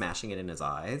him by smashing it in his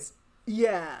eyes.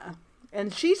 Yeah.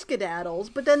 And she skedaddles,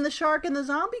 but then the shark and the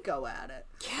zombie go at it.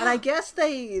 Yeah. And I guess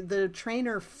the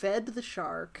trainer fed the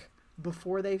shark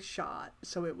before they shot,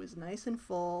 so it was nice and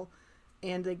full,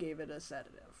 and they gave it a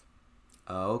sedative.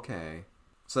 Okay.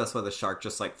 So that's why the shark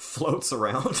just, like, floats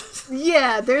around.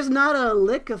 Yeah, there's not a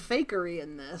lick of fakery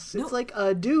in this. No. It's like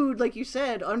a dude, like you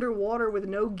said, underwater with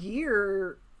no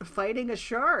gear fighting a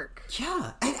shark.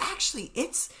 Yeah, and actually,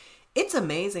 it's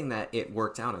amazing that it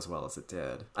worked out as well as it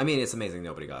did. I mean, it's amazing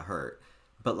nobody got hurt.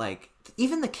 But, like,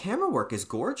 even the camera work is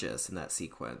gorgeous in that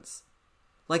sequence.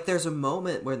 Like, there's a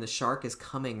moment when the shark is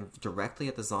coming directly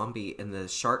at the zombie, and the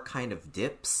shark kind of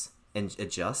dips and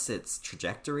adjusts its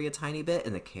trajectory a tiny bit,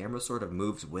 and the camera sort of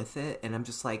moves with it. And I'm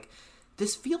just like,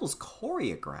 this feels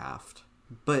choreographed,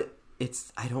 but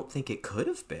I don't think it could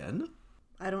have been.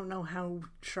 I don't know how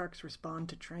sharks respond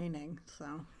to training,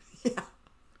 so... Yeah,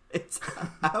 it's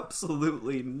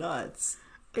absolutely nuts.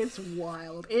 It's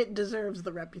wild. It deserves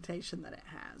the reputation that it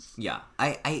has. Yeah,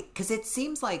 because it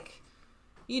seems like,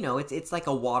 you know, it's like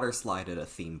a water slide at a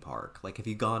theme park. Like, have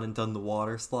you gone and done the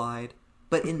water slide?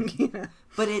 But Yeah.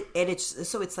 but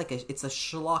it's like it's a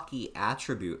schlocky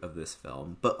attribute of this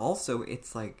film, but also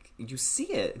it's like you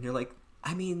see it and you're like,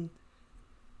 I mean,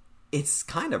 it's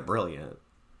kind of brilliant.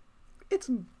 It's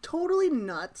totally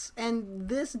nuts, and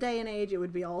this day and age it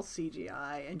would be all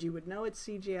CGI, and you would know it's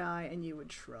CGI and you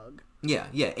would shrug. Yeah,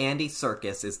 Andy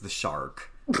Serkis is the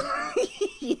shark.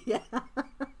 Yeah.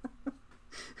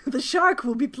 The shark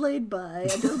will be played by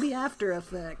Adobe After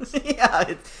Effects.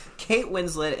 Yeah, Kate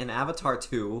Winslet in Avatar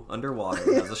 2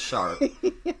 underwater as a shark.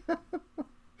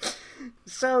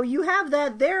 So you have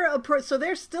that. So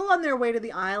they're still on their way to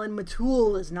the island.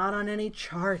 Matul is not on any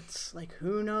charts. Like,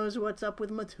 who knows what's up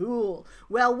with Matul?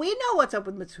 Well, we know what's up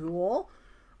with Matul.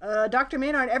 Dr.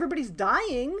 Maynard, everybody's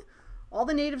dying. All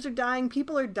the natives are dying.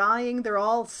 People are dying. They're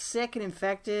all sick and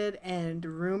infected. And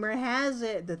rumor has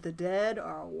it that the dead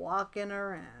are walking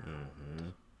around.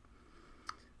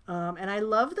 Mm-hmm. And I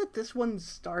love that this one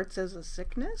starts as a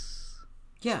sickness.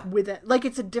 Yeah. With it, like,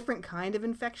 it's a different kind of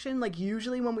infection. Like,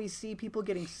 usually when we see people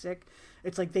getting sick,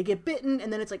 it's like they get bitten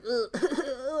and then it's like,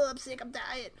 I'm sick, I'm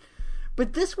dying.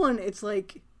 But this one, it's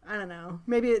like, I don't know,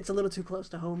 maybe it's a little too close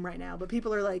to home right now, but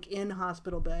people are like in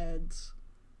hospital beds,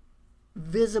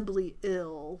 visibly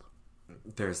ill.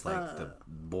 There's like the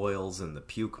boils in the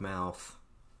puke mouth.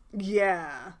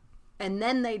 Yeah. And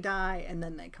then they die and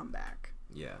then they come back.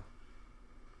 Yeah.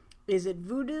 Is it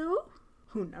voodoo?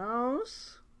 Who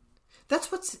knows?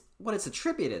 That's what it's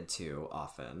attributed to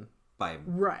often by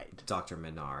Dr.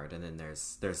 Maynard. And then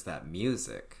there's that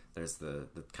music. There's the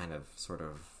kind of sort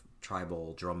of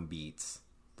tribal drum beats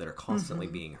that are constantly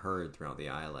being heard throughout the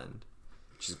island,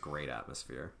 which is great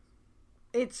atmosphere.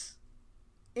 It's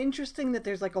interesting that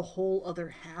there's like a whole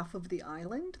other half of the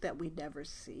island that we never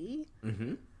see,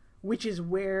 which is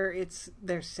where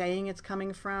they're saying it's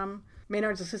coming from.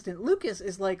 Maynard's assistant Lucas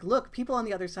is like, look, people on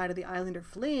the other side of the island are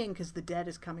fleeing because the dead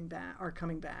is coming back.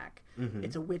 Mm-hmm.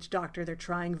 It's a witch doctor. They're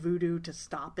trying voodoo to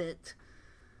stop it.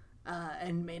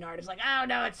 And Maynard is like, oh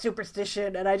no, it's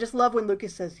superstition. And I just love when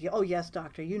Lucas says, oh yes,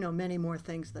 doctor, you know many more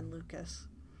things than Lucas.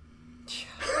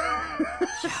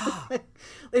 Yeah.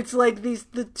 It's like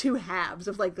the two halves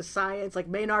of like the science. Like,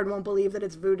 Maynard won't believe that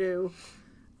it's voodoo.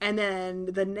 And then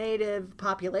the native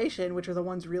population, which are the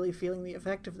ones really feeling the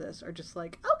effect of this, are just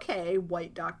like, okay,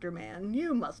 white doctor man,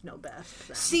 you must know best.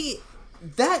 Then. See,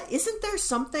 isn't there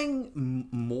something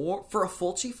more for a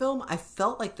Fulci film? I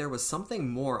felt like there was something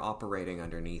more operating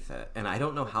underneath it, and I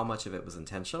don't know how much of it was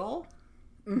intentional.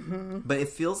 Mm-hmm. But it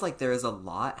feels like there is a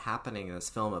lot happening in this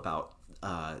film about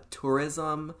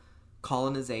tourism,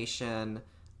 colonization,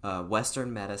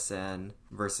 Western medicine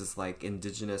versus like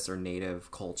indigenous or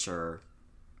native culture.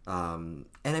 And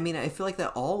I mean, I feel like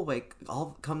that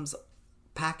all comes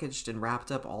packaged and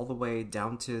wrapped up all the way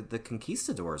down to the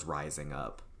conquistadors rising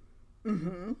up.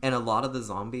 Mm-hmm. And a lot of the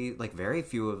zombie, like very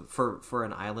few for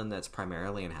an island that's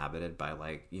primarily inhabited by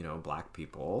like, you know, black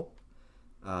people,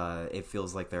 it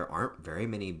feels like there aren't very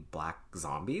many black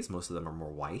zombies. Most of them are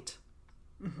more white.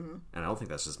 Mm-hmm. And I don't think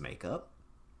that's just makeup.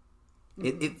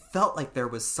 Mm-hmm. It felt like there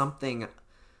was something,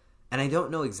 and I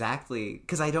don't know exactly,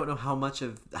 because I don't know how much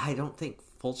I don't think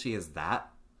Fulci is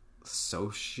that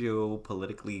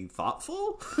socio-politically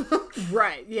thoughtful.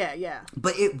 Right, yeah.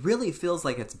 But it really feels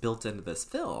like it's built into this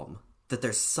film, that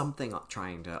there's something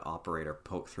trying to operate or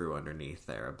poke through underneath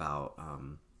there about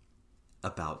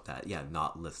that,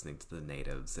 not listening to the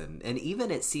natives. And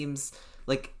even it seems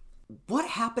like, what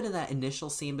happened in that initial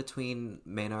scene between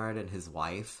Maynard and his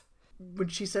wife? When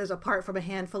she says, apart from a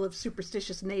handful of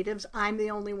superstitious natives, I'm the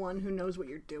only one who knows what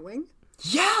you're doing.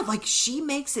 Yeah, like she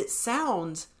makes it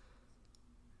sound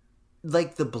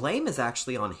like the blame is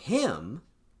actually on him.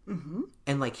 Mm-hmm.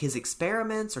 And like his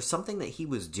experiments or something that he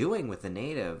was doing with the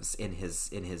natives in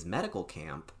his medical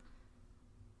camp.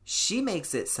 She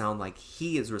makes it sound like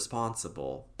he is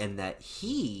responsible, and that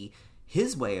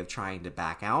his way of trying to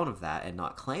back out of that and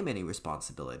not claim any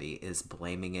responsibility is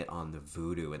blaming it on the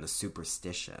voodoo and the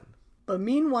superstition. But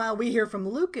meanwhile, we hear from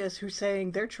Lucas, who's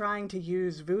saying they're trying to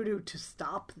use voodoo to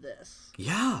stop this.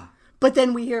 Yeah. But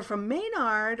then we hear from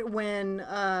Maynard when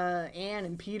Anne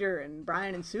and Peter and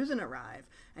Brian and Susan arrive,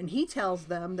 and he tells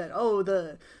them that, oh,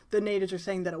 the natives are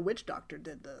saying that a witch doctor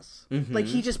did this. Mm-hmm. Like,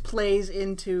 he just plays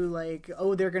into, like,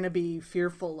 oh, they're going to be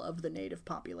fearful of the native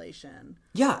population.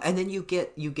 Yeah, and then you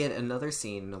get another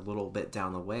scene a little bit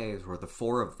down the way where the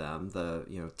four of them, the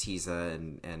Tiza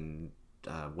and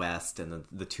West and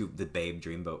the Babe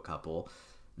Dreamboat couple,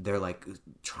 they're like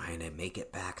trying to make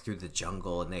it back through the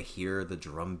jungle, and they hear the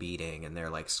drum beating, and they're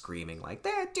like screaming like,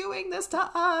 they're doing this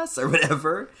to us or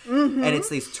whatever. Mm-hmm. And it's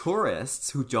these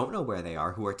tourists who don't know where they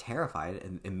are, who are terrified,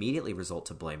 and immediately result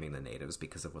to blaming the natives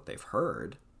because of what they've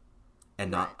heard and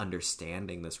not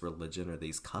understanding this religion or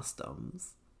these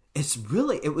customs. I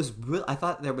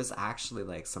thought there was actually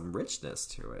like some richness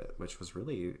to it, which was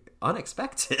really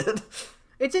unexpected.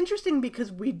 It's interesting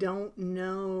because we don't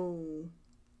know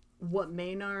what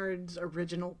Maynard's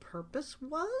original purpose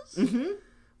was. Mm-hmm.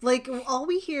 Like, all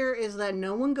we hear is that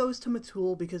no one goes to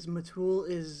Matul because Matul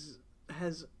is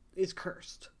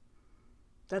cursed.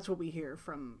 That's what we hear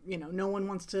from, no one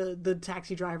wants to, the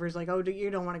taxi driver's like, oh, you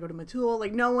don't want to go to Matul.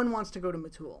 Like, no one wants to go to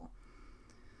Matul.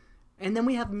 And then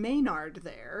we have Maynard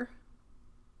there,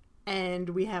 and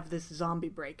we have this zombie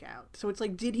breakout. So it's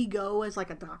like, did he go as like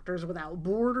a Doctors Without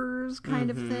Borders kind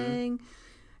of thing?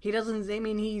 He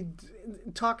he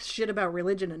talks shit about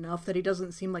religion enough that he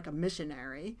doesn't seem like a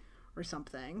missionary or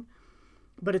something.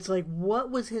 But it's like, what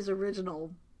was his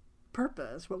original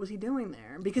purpose? What was he doing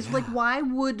there? Because, why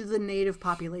would the native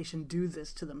population do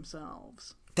this to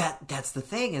themselves? That's the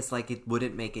thing. It's like, it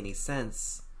wouldn't make any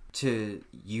sense to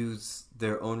use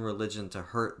their own religion to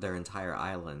hurt their entire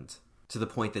island to the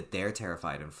point that they're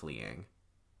terrified and fleeing.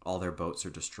 All their boats are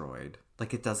destroyed.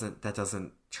 Like, that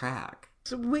doesn't track.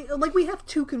 So we have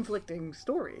two conflicting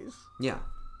stories. Yeah.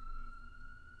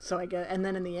 So I guess, and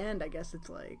then in the end, I guess it's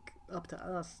like up to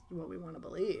us what we want to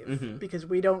believe, because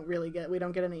we don't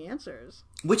get any answers.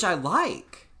 Which I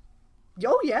like.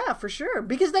 Oh yeah, for sure.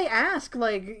 Because they ask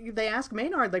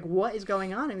Maynard, like, what is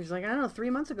going on, and he's like, I don't know. 3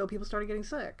 months ago, people started getting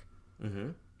sick. Mm-hmm.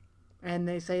 And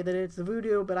they say that it's the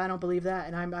voodoo, but I don't believe that,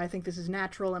 and I think this is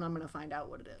natural, and I'm going to find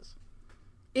out what it is.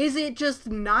 Is it just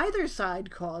neither side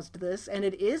caused this, and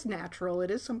it is natural, it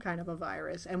is some kind of a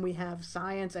virus, and we have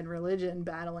science and religion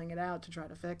battling it out to try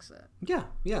to fix it?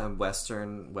 Yeah,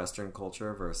 Western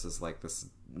culture versus like this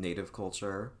native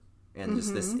culture, and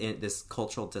just this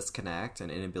cultural disconnect and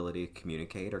inability to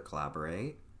communicate or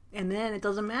collaborate. And then it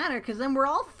doesn't matter, because then we're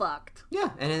all fucked. Yeah,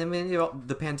 and I mean,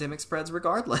 the pandemic spreads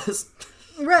regardless.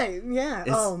 Right, yeah.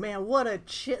 Oh man, what a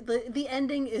the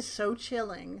ending is so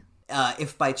chilling.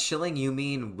 If by chilling you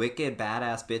mean wicked,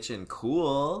 badass, bitch, and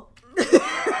cool. It's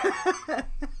so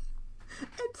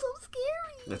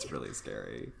scary. That's really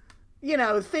scary.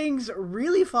 Things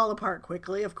really fall apart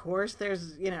quickly, of course.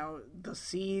 There's, the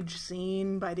siege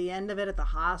scene by the end of it at the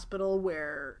hospital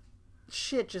where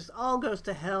shit just all goes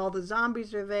to hell. The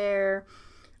zombies are there.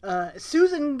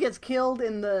 Susan gets killed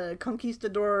in the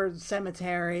Conquistador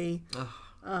cemetery.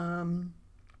 The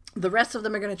rest of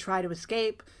them are going to try to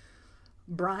escape.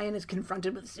 Brian is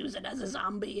confronted with Susan as a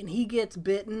zombie, and he gets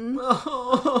bitten.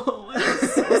 Oh,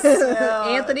 it's so sad.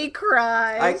 Anthony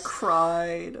cries. I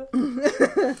cried.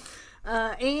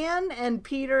 Anne and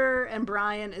Peter and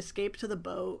Brian escape to the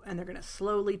boat, and they're going to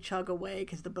slowly chug away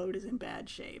because the boat is in bad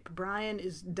shape. Brian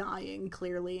is dying,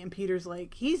 clearly, and Peter's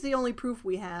like, he's the only proof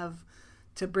we have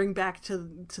to bring back to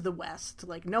the West.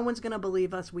 Like, no one's going to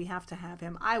believe us. We have to have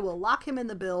him. I will lock him in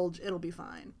the bilge. It'll be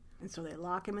fine. And so they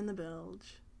lock him in the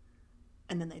bilge.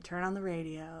 And then they turn on the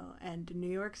radio, and New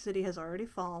York City has already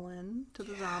fallen to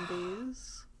the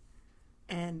zombies.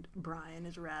 And Brian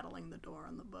is rattling the door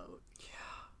on the boat. Yeah.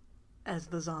 As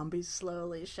the zombies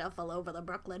slowly shuffle over the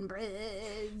Brooklyn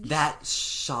Bridge. That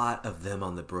shot of them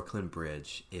on the Brooklyn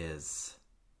Bridge is...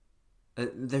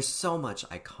 there's so much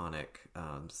iconic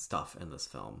stuff in this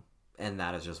film. And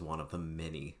that is just one of the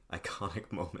many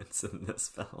iconic moments in this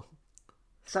film.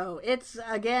 So it's,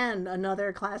 again,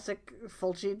 another classic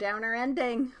Fulci downer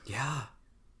ending. Yeah.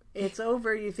 It's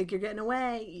over. You think you're getting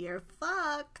away. You're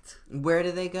fucked. Where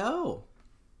do they go?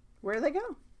 Where do they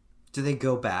go? Do they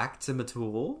go back to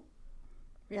Matul?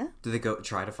 Yeah. Do they go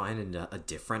try to find a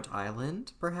different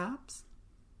island, perhaps?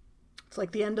 It's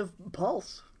like the end of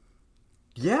Pulse.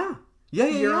 Yeah.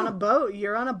 You're on a boat.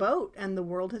 You're on a boat, and the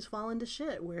world has fallen to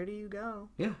shit. Where do you go?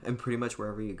 Yeah, and pretty much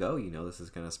wherever you go, this is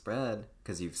going to spread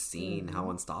because you've seen how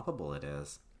unstoppable it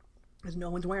is. Because no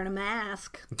one's wearing a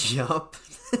mask. Yup.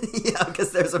 Yeah,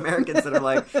 because there's Americans that are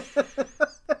like,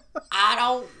 I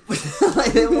don't. I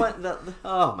didn't want the.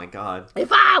 Oh my god. If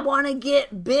I want to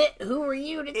get bit, who are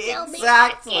you to tell me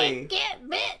I can't get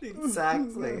bit?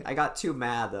 Exactly. I got too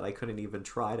mad that I couldn't even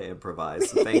try to improvise.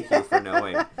 So thank you for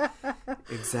knowing.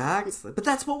 Exactly. But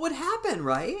that's what would happen,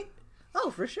 right? Oh,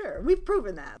 for sure. We've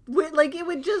proven that. Like, it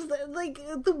would just, like,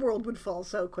 the world would fall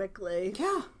so quickly.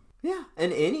 Yeah. Yeah.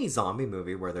 In any zombie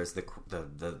movie where there's the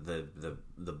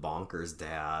bonkers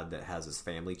dad that has his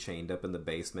family chained up in the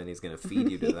basement, he's going to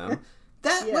feed you to them.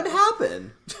 That would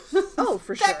happen. Oh,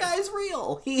 for sure. That guy's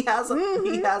real. He has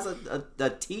a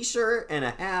t-shirt and a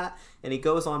hat, and he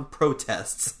goes on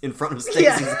protests in front of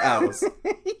Stacy's house.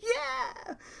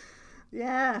 Yeah.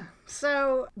 Yeah.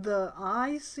 So the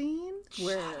eye scene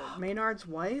where Maynard's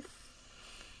wife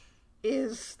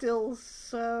is still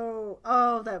so...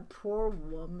 Oh, that poor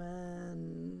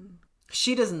woman.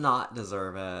 She does not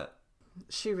deserve it.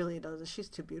 She really does. She's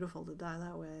too beautiful to die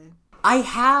that way. I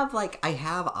have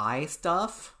eye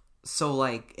stuff. So,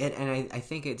 like, I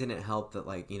think it didn't help that,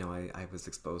 like, you know, I was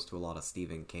exposed to a lot of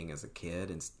Stephen King as a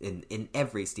kid. And in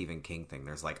every Stephen King thing,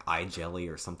 there's, like, eye jelly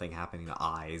or something happening to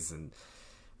eyes. And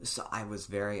so I was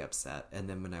very upset. And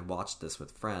then when I watched this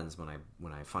with friends, when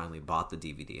I finally bought the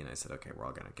DVD and I said, okay, we're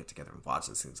all going to get together and watch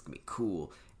this and it's going to be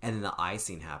cool. And then the eye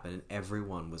scene happened and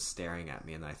everyone was staring at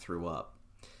me and I threw up.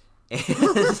 And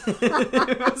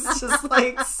it was just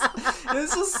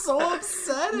so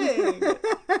upsetting.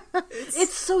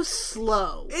 It's so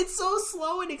slow. It's so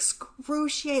slow and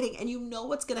excruciating, and you know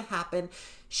what's going to happen.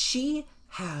 She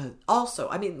had also,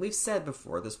 I mean, we've said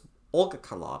before, this Olga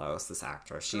Carlatos, this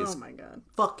actress, she is my God,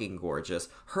 fucking gorgeous.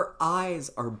 Her eyes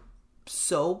are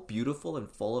so beautiful and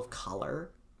full of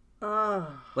color.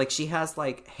 Like, she has,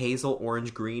 like, hazel,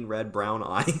 orange, green, red, brown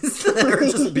eyes that are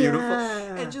just beautiful.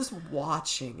 Yeah. And just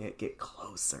watching it get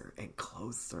closer and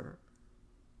closer.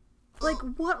 Like,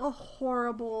 what a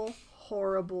horrible...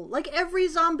 Like, every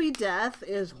zombie death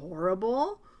is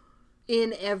horrible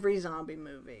in every zombie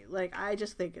movie. Like, I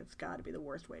just think it's got to be the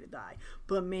worst way to die.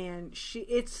 But, man,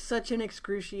 it's such an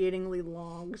excruciatingly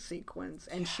long sequence.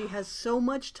 And she has so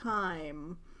much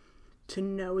time... to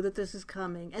know that this is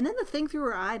coming. And then the thing through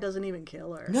her eye doesn't even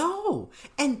kill her. No!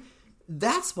 And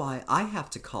that's why I have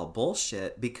to call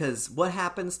bullshit, because what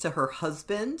happens to her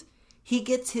husband? He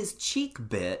gets his cheek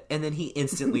bit, and then he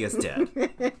instantly is dead.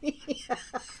 Yeah.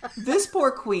 This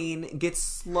poor queen gets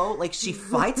slow, like, she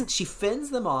fights, she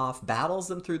fends them off, battles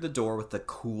them through the door with the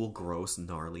cool, gross,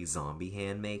 gnarly zombie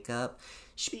hand makeup.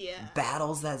 She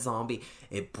battles that zombie.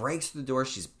 It breaks through the door.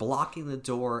 She's blocking the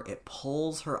door. It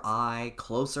pulls her eye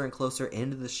closer and closer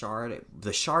into the shard.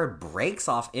 The shard breaks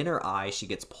off in her eye. She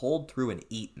gets pulled through and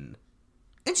eaten.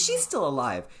 And she's still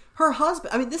alive. Her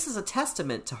husband, I mean, this is a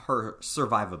testament to her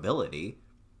survivability.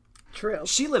 True.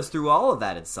 She lives through all of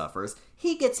that and suffers.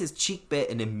 He gets his cheek bit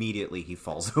and immediately he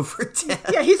falls over dead.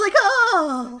 Yeah, he's like,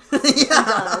 oh!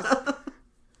 Yeah.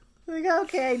 Like,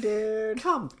 okay, dude.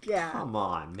 Come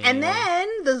on, man. And then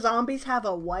the zombies have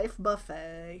a wife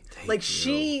buffet.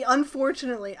 She,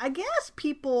 unfortunately, I guess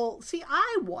people... See,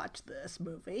 I watched this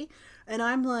movie, and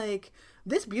I'm like,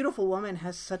 this beautiful woman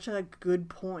has such a good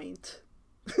point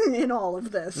in all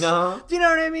of this. Uh-huh. Do you know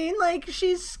what I mean? Like,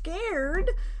 she's scared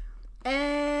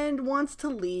and wants to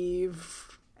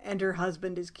leave, and her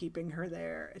husband is keeping her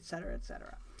there, etc.,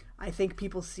 etc. I think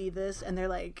people see this, and they're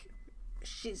like...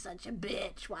 she's such a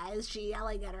bitch. Why is she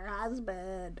yelling at her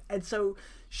husband? And so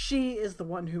she is the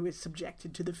one who is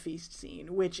subjected to the feast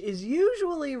scene, which is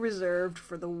usually reserved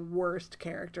for the worst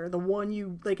character. The one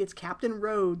you, like, it's Captain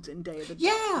Rhodes in Day of the Dead.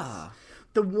 Yeah.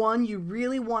 The one you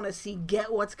really want to see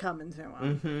get what's coming to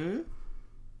him. Mm-hmm.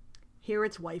 Here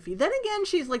it's wifey. Then again,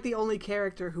 she's like the only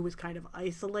character who is kind of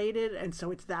isolated, and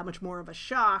so it's that much more of a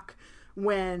shock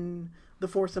when... the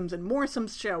foursomes and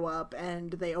moresomes show up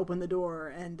and they open the door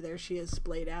and there she is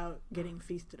splayed out getting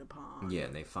feasted upon. Yeah,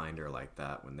 and they find her like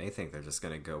that when they think they're just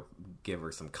going to go give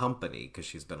her some company because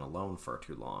she's been alone for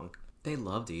too long. They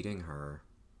loved eating her.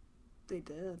 They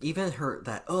did. Even her,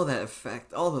 that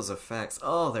effect, all those effects,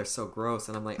 they're so gross.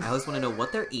 And I'm like, I always want to know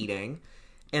what they're eating.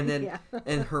 And then,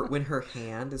 and when her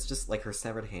hand is just, like, her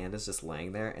severed hand is just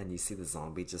laying there and you see the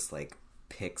zombie just, like,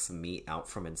 picks meat out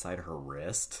from inside her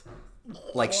wrist.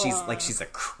 Like she's a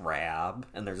crab,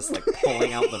 and they're just like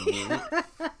pulling out the meat.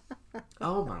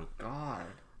 Oh my god,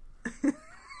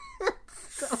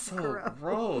 so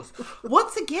gross.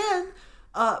 Once again,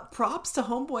 props to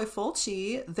homeboy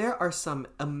Fulci. There are some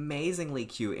amazingly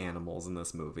cute animals in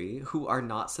this movie who are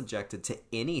not subjected to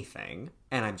anything,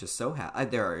 and I'm just so happy.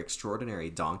 There are extraordinary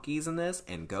donkeys in this,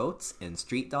 and goats, and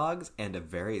street dogs, and a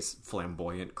very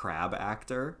flamboyant crab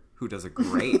actor who does a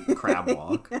great crab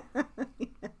walk.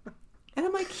 And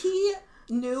I'm like,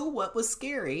 knew what was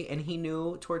scary, and he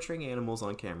knew torturing animals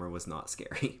on camera was not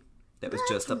scary. That was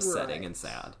just That's upsetting right. and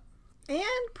sad.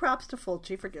 And props to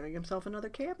Fulci for giving himself another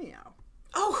cameo.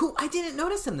 Oh, who? I didn't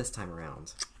notice him this time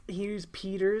around. He's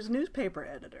Peter's newspaper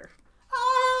editor.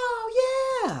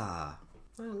 Oh, yeah.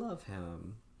 I love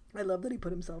him. I love that he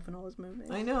put himself in all his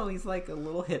movies. I know, he's like a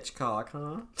little Hitchcock,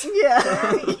 huh?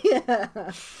 Yeah.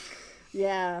 Yeah.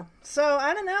 Yeah. So,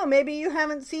 I don't know. Maybe you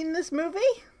haven't seen this movie?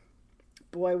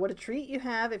 Boy, what a treat you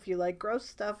have if you like gross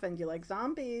stuff and you like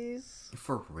zombies.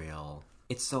 For real.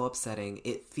 It's so upsetting.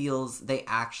 They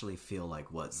actually feel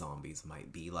like what zombies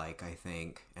might be like, I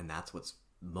think. And that's what's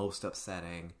most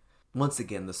upsetting. Once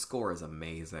again, the score is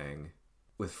amazing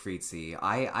with Fritzi.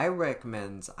 I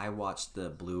recommend, I watched the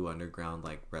Blue Underground,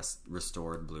 like,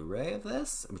 restored Blu-ray of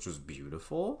this, which was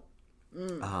beautiful.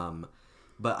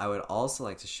 But I would also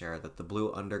like to share that the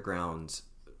Blue Underground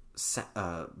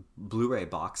Blu-ray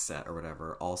box set or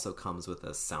whatever also comes with a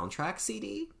soundtrack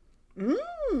CD.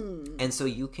 And so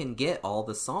you can get all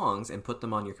the songs and put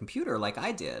them on your computer like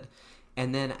I did.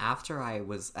 And then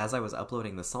as I was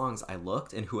uploading the songs, I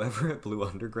looked, and whoever at Blue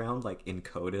Underground like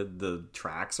encoded the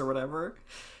tracks or whatever,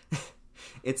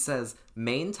 it says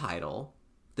main title,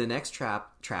 the next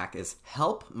track is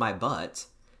Help My Butt,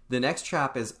 the next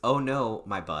track is Oh No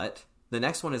My Butt, the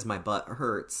next one is My Butt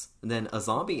Hurts, and then A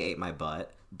Zombie Ate My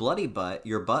Butt, Bloody Butt,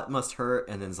 Your Butt Must Hurt,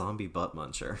 and then Zombie Butt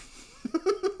Muncher.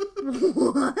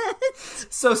 What?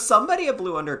 So somebody at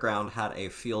Blue Underground had a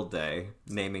field day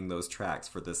naming those tracks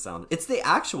for this sound. It's the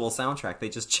actual soundtrack. They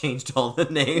just changed all the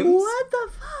names. What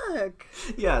the fuck?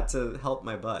 Yeah, to help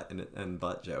my butt and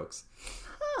butt jokes.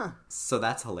 Huh. So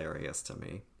that's hilarious to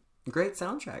me. Great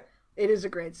soundtrack. It is a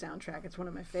great soundtrack. It's one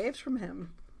of my faves from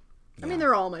him. I mean, Yeah.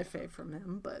 they're all my fave from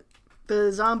him, but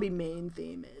the zombie main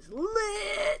theme is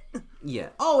lit. Yeah.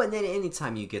 Oh, and then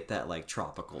anytime you get that like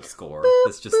tropical score,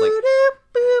 it's just like,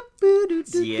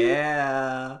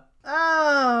 yeah.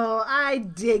 Oh, I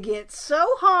dig it so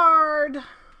hard.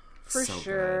 For So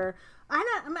sure.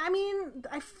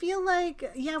 I feel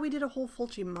like, yeah, we did a whole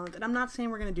Fulci month, and I'm not saying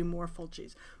we're going to do more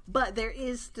Fulcis, but there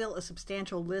is still a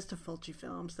substantial list of Fulci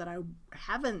films that I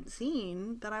haven't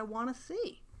seen that I want to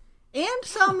see. And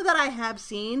some that I have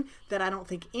seen that I don't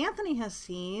think Anthony has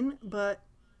seen, but,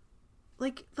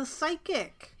 like, The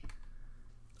Psychic.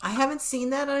 I haven't seen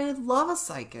that. I love a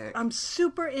psychic. I'm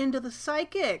super into The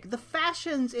Psychic. The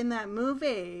fashions in that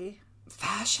movie.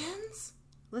 Fashions?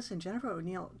 Listen, Jennifer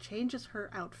O'Neill changes her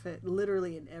outfit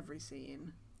literally in every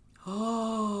scene.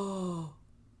 Oh.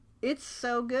 It's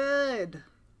so good.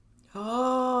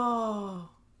 Oh.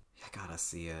 I gotta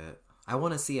see it. I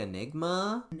want to see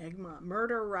Enigma. Enigma,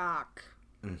 Murder Rock,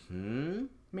 Mm-hmm.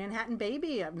 Manhattan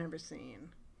Baby I've never seen.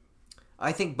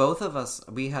 I think both of us,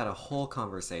 we had a whole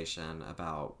conversation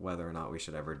about whether or not we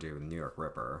should ever do New York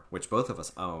Ripper, which both of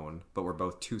us own, but we're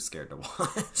both too scared to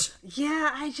watch.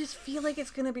 Yeah, I just feel like it's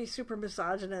going to be super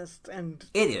misogynist and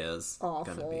It is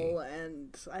awful, gonna be.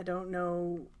 and I don't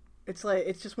know. It's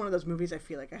just one of those movies I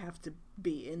feel like I have to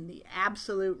be in the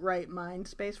absolute right mind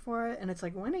space for it, and it's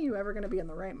like, when are you ever going to be in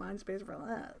the right mind space for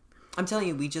that? I'm telling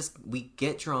you, we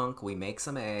get drunk, we make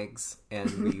some eggs, and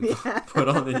we put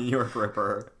on the New York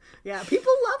Ripper. Yeah,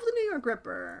 people love the New York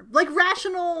Ripper. Like,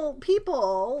 rational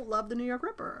people love the New York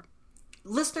Ripper.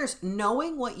 Listeners,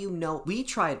 knowing what you know, we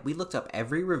looked up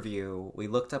every review, we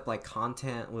looked up like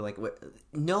content,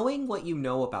 knowing what you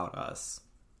know about us,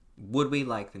 would we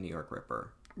like the New York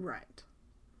Ripper? Right.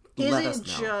 Let Is us it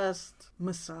know. just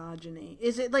misogyny?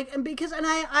 Is it like, because, and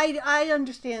I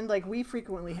understand, like, we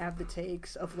frequently have the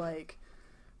takes of like,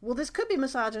 well, this could be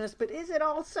misogynist, but is it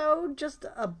also just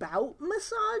about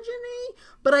misogyny?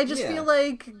 But I just feel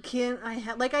like,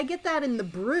 I get that in The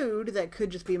Brood, that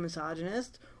could just be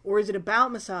misogynist, or is it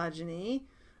about misogyny?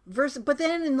 But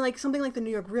then in like something like the New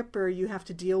York Ripper, you have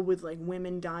to deal with like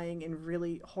women dying in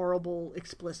really horrible,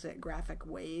 explicit, graphic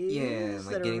ways. Yeah, like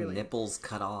that are getting really... nipples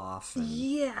cut off. And...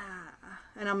 Yeah.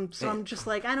 And I'm just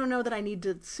like, I don't know that I need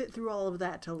to sit through all of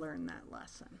that to learn that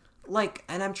lesson. Like,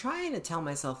 and I'm trying to tell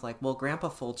myself, like, well, Grandpa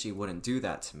Fulci wouldn't do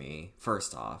that to me,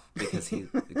 first off, because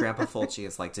Grandpa Fulci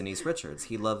is like Denise Richards.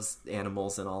 He loves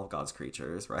animals and all of God's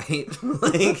creatures, right?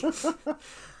 Like,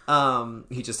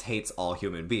 he just hates all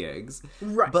human beings.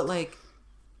 Right. But, like,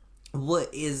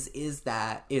 what is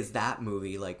that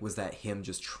movie, like, was that him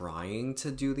just trying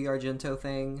to do the Argento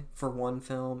thing for one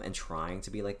film and trying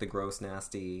to be, like, the gross,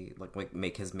 nasty, like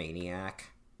make his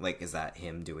Maniac? Like, is that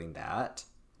him doing that?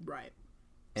 Right.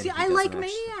 And See, he I like doesn't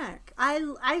actually- Maniac.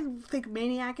 I think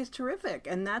Maniac is terrific,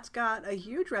 and that's got a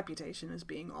huge reputation as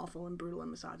being awful and brutal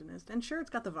and misogynist. And sure, it's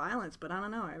got the violence, but I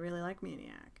don't know. I really like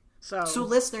Maniac. So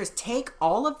listeners, take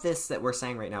all of this that we're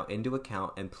saying right now into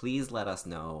account, and please let us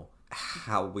know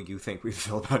how you think we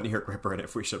feel about New York Ripper and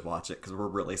if we should watch it, because we're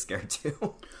really scared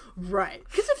too. Right.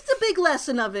 Because if the big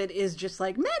lesson of it is just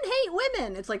like, men hate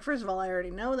women, it's like, first of all, I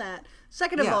already know that.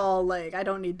 Second of all, like, I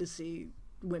don't need to see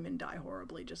women die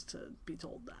horribly just to be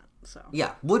told that. So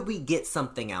yeah, would we get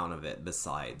something out of it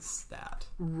besides that?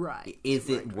 Right. Is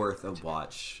it worth a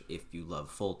watch if you love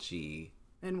Fulci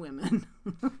and women?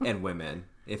 and women?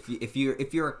 If you're a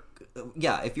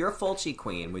Fulci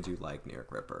queen, would you like New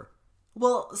York Ripper?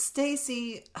 Well,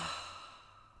 Stacey,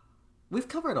 we've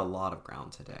covered a lot of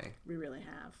ground today. We really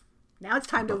have. Now it's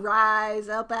time to rise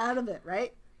up out of it,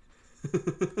 right?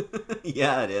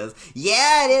 Yeah, it is.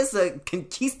 Yeah, it is. A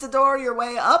conquistador your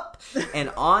way up and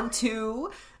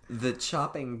onto the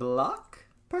chopping block,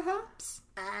 perhaps?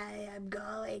 I am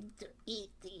going to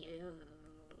eat you.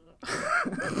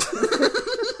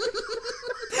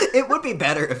 It would be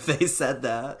better if they said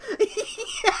that.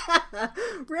 Yeah,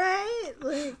 right?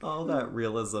 Like, all that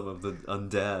realism of the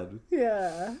undead.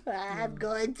 Yeah. I'm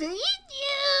going to eat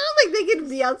you. Like, they could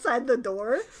be outside the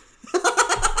door.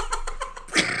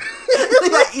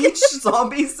 Yeah, each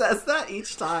zombie says that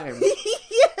each time.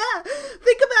 Yeah.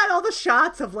 Think about all the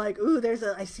shots of like, ooh,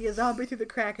 I see a zombie through the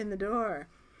crack in the door.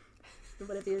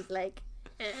 What if he was like,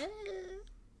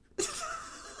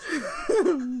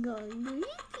 I'm going to eat you.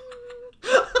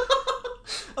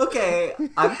 Okay,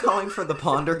 I'm calling for the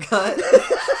Ponder cut.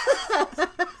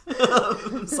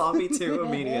 Zombie 2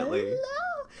 immediately.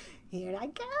 Hello. Here I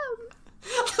come.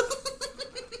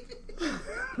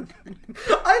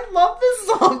 I love this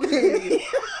zombie.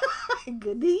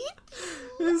 Good to eat.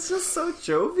 It's just so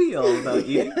jovial about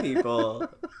eating people.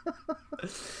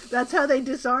 That's how they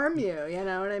disarm you, you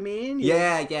know what I mean?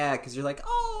 Yeah, because you're like,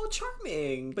 oh,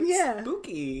 charming, but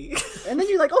spooky. And then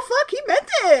you're like, oh, fuck, he meant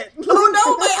it. Oh,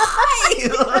 no, my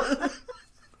eye!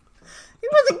 He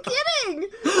wasn't kidding.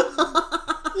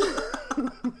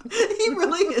 He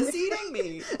really is eating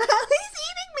me. He's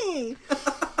eating me.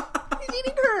 He's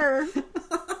eating her. And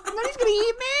then he's going to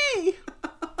eat me.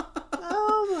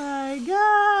 Oh, my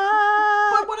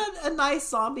God. But what a nice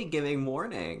zombie giving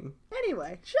warning.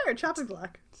 Anyway, sure, chopping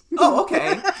block. Oh,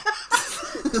 okay.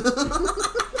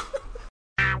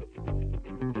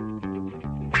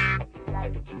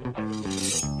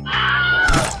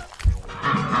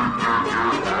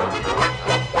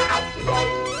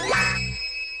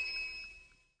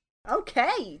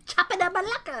 Okay, chopping up a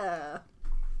laka.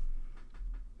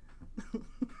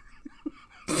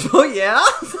 Oh, yeah?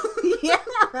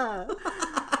 Yeah.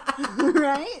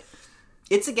 Right?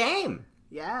 It's a game.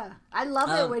 Yeah. I love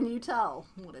it when you tell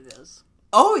what it is.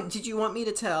 Oh, did you want me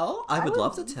to tell? I would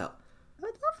love to tell. I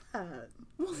would love that.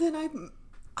 Well, then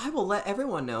I will let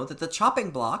everyone know that the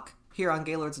chopping block here on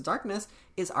Gaylords of Darkness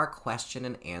is our question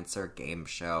and answer game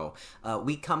show.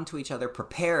 We come to each other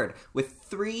prepared with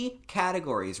 3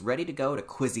 categories ready to go to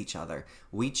quiz each other.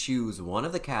 We choose one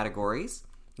of the categories.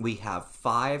 We have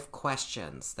 5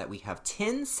 questions that we have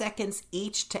 10 seconds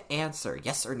each to answer.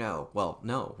 Yes or no? Well,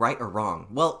 no. Right or wrong?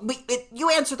 Well, you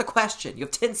answer the question. You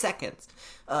have 10 seconds.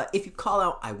 If you call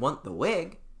out, I want the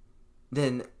wig,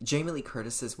 then Jamie Lee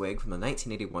Curtis's wig from the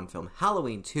 1981 film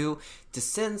Halloween 2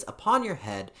 descends upon your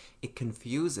head. It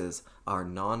confuses our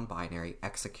non-binary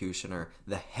executioner,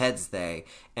 the heads they,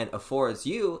 and affords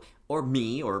you, or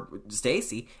me, or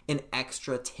Stacey, an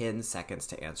extra 10 seconds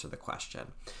to answer the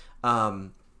question.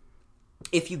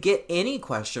 If you get any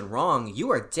question wrong, you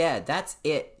are dead. That's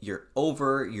it. You're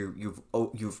over. You've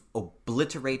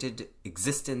obliterated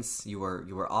existence. You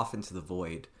are off into the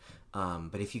void.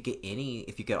 But if you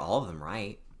get all of them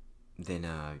right, then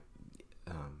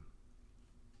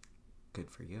good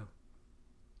for you.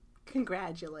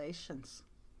 Congratulations.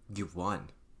 You've won.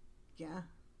 Yeah.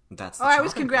 That's. I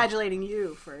was congratulating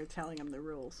you for telling him the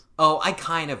rules. Oh, I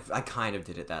kind of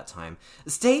did it that time,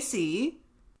 Stacey.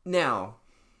 Now,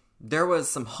 there was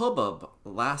some hubbub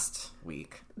last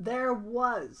week. There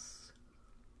was.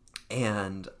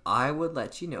 And I would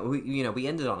let you know, we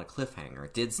ended on a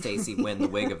cliffhanger. Did Stacey win the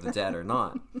Wig of the Dead or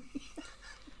not?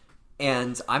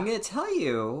 And I'm going to tell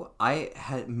you, I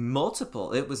had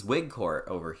it was wig court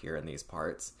over here in these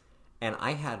parts, and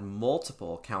I had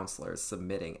multiple counselors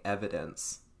submitting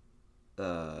evidence,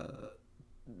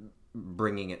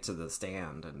 bringing it to the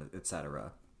stand, and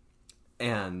etc.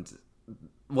 And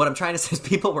what I'm trying to say is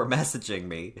people were messaging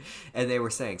me, and they were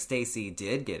saying Stacey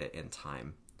did get it in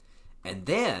time. And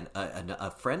then a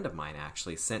friend of mine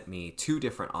actually sent me 2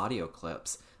 different audio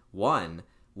clips. One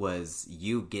was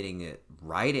you getting it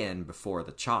right in before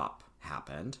the chop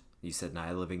happened. You said Night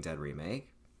of the Living Dead remake.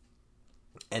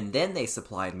 And then they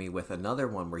supplied me with another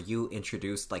one where you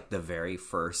introduced like the very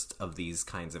first of these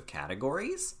kinds of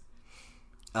categories.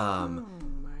 Oh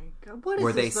my god! What is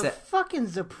where this? they The said fucking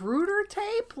Zapruder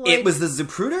tape? Like... it was the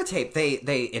Zapruder tape.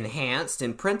 They enhanced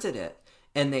and printed it,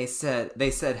 and they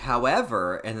said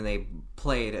however, and then they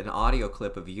played an audio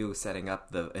clip of you setting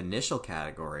up the initial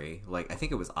category, like I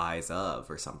think it was Eyes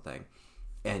of or something.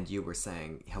 And you were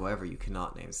saying, however, you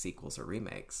cannot name sequels or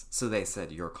remakes. So they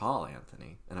said, your call,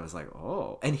 Anthony. And I was like,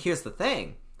 oh. And here's the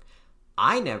thing.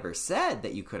 I never said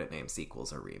that you couldn't name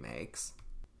sequels or remakes.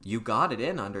 You got it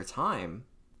in under time.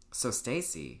 So,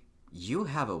 Stacey, you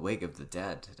have a wig of the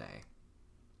dead today.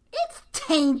 It's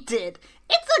tainted.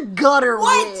 It's a gutter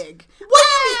wig. What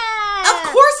do you mean?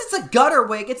 Of course it's a gutter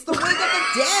wig. It's the wig of the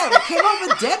dead. It came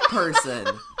off a dead person.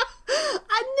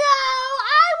 I know.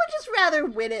 I would just rather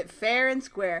win it fair and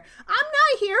square. I'm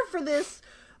not here for this.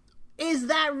 Is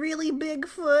that really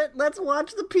Bigfoot? Let's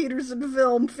watch the Peterson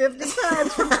film 50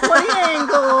 times from 20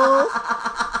 angles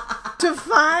to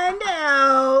find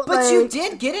out. But you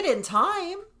did get it in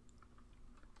time.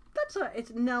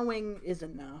 It's knowing is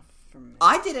enough for me.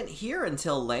 I didn't hear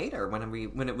until later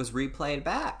when it was replayed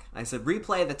back. I said,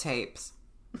 replay the tapes.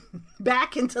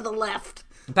 Back into the left.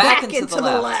 Back into the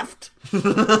left.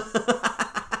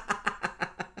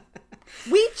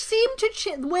 We seem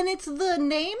to when it's the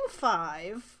name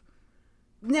 5.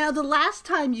 Now, the last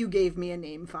time you gave me a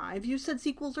name 5, you said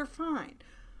sequels are fine.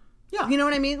 Yeah. You know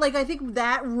what I mean? Like, I think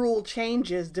that rule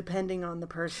changes depending on the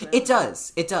person. It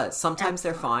does. It does. Sometimes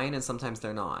they're fine and sometimes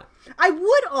they're not. I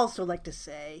would also like to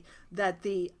say that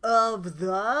the of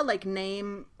the, like,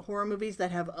 name horror movies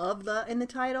that have of the in the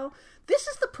title, this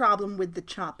is the problem with the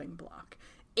chopping block,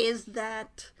 is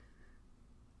that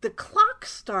the clock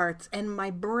starts and my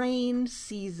brain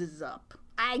seizes up.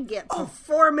 I get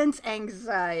performance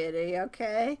anxiety,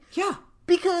 okay? Yeah.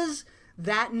 Because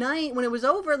that night when it was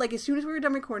over, like as soon as we were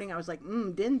done recording, I was like,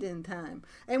 din time.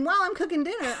 And while I'm cooking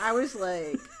dinner, I was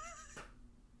like,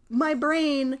 my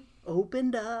brain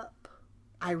opened up.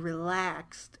 I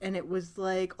relaxed. And it was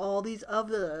like all these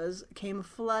others came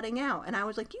flooding out. And I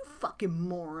was like, you fucking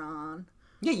moron.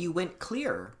 Yeah, you went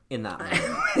clear in that moment.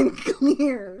 I went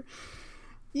clear.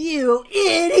 You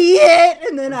idiot!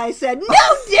 And then I said,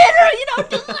 no dinner! You don't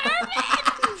deserve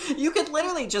it! You could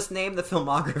literally just name the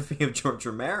filmography of George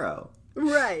Romero.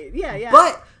 Right, yeah.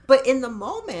 But in the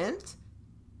moment,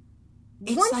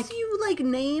 it's once like... you, like,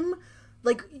 name,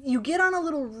 like, you get on a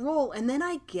little roll, and then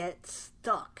I get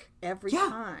stuck every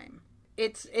time.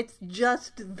 It's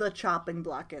just the chopping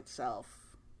block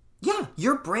itself. Yeah,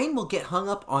 your brain will get hung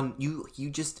up on you. You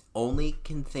just only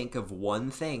can think of one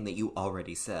thing that you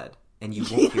already said. And you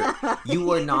won't hear.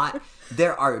 You are not.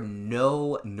 There are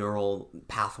no neural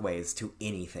pathways to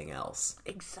anything else.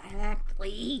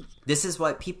 Exactly. This is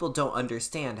why people don't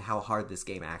understand how hard this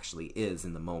game actually is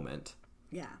in the moment.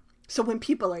 Yeah. So when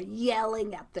people are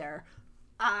yelling at their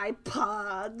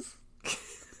iPods,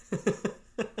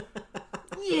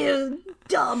 you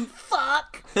dumb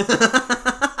fuck.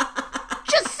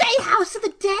 Just say House of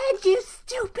the Dead, you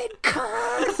stupid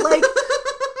cur. Like.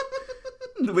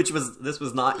 This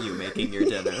was not you making your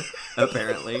dinner,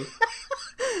 apparently.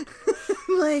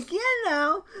 Like,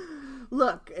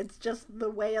 look, it's just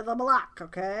the way of the block,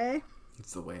 okay?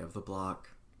 It's the way of the block.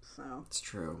 So. It's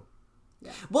true.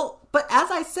 Yeah. Well, but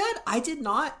as I said, I did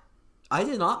not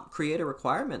create a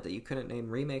requirement that you couldn't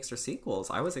name remakes or sequels.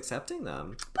 I was accepting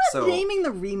them. But naming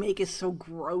the remake is so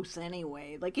gross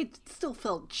anyway. Like, it still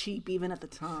felt cheap even at the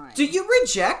time. Do you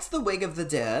reject The Wig of the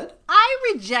Dead?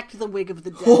 I reject The Wig of the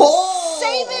Dead. Oh!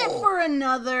 Save it for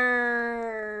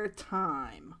another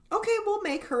time. Okay, we'll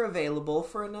make her available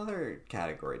for another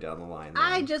category down the line.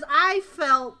 Then. I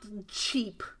felt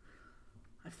cheap.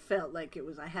 I felt like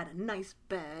I had a nice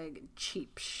bag and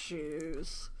cheap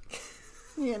shoes.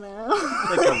 You know?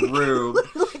 Like a rube.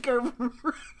 Like a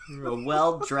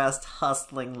well-dressed,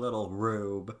 hustling little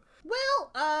rube.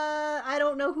 Well, I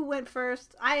don't know who went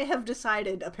first. I have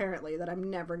decided, apparently, that I'm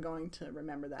never going to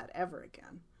remember that ever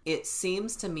again. It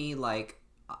seems to me like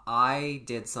I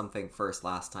did something first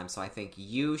last time, so I think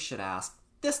you should ask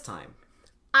this time.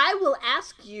 I will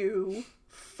ask you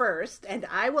first, and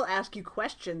I will ask you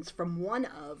questions from one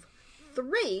of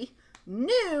 3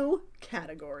 new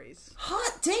categories.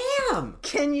 Hot damn!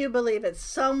 Can you believe it?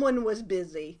 Someone was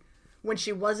busy when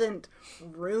she wasn't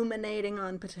ruminating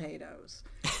on potatoes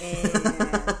and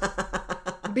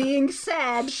being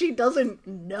sad she doesn't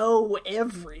know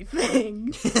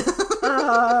everything.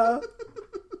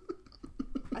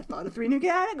 I thought of 3 new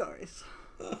categories.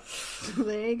 So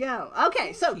there you go.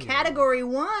 Okay, so category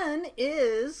 1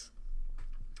 is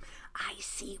I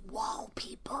see wall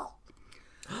people.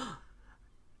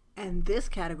 And this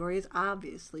category is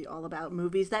obviously all about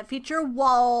movies that feature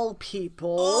wall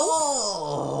people.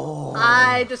 Oh.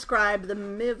 I describe the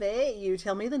movie. You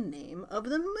tell me the name of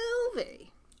the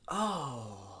movie.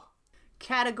 Oh.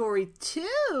 Category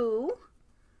 2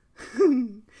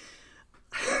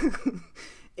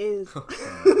 is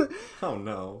Oh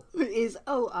no. is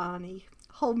Oh Ani,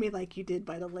 Hold Me Like You Did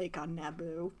by the Lake on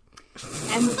Naboo.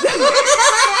 And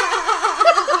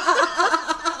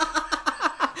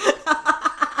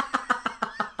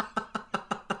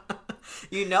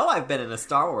You know I've been in a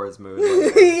Star Wars movie.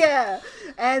 yeah.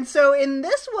 And so in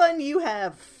this one you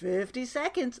have 50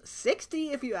 seconds,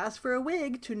 60 if you ask for a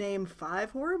wig, to name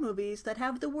 5 horror movies that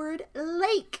have the word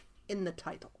lake in the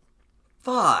title.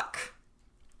 Fuck.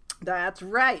 That's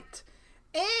right.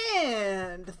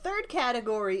 And the third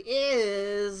category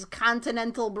is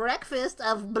Continental Breakfast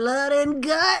of Blood and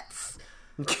Guts.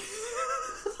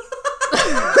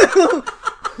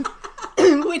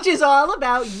 Which is all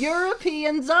about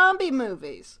European zombie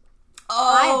movies.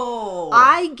 Oh.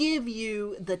 I give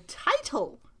you the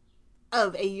title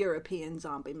of a European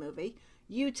zombie movie.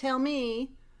 You tell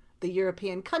me the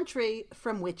European country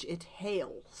from which it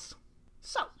hails.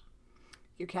 So,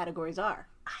 your categories are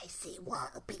I See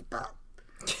Wall People.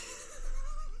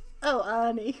 Oh,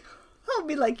 Ani, Hold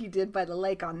Me Like You Did by the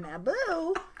Lake on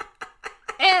Naboo.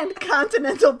 And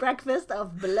Continental Breakfast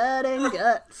of Blood and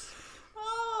Guts.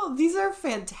 Oh, these are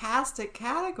fantastic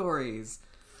categories.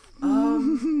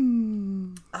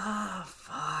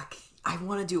 Fuck. I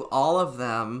want to do all of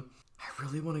them. I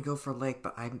really want to go for Lake,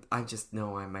 but I just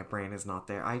know my brain is not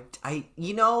there. I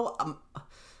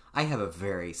have a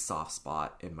very soft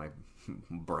spot in my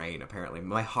brain, apparently.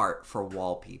 My heart for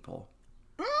wall people.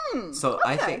 So okay.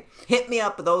 I think, hit me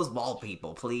up with those wall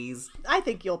people, please. I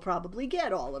think you'll probably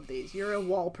get all of these. You're a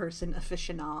wall person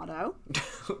aficionado.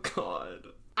 Oh,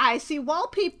 God. I See Wall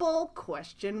People.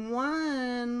 Question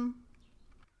 1.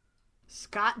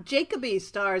 Scott Jacoby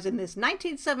stars in this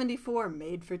 1974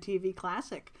 made-for-TV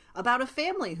classic about a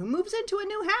family who moves into a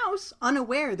new house,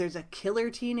 unaware there's a killer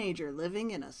teenager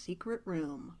living in a secret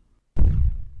room.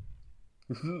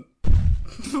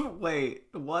 Wait,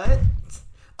 what?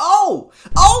 Oh,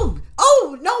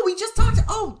 no, we just talked,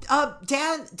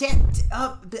 bad, fuck,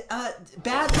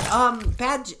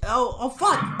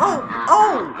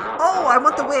 I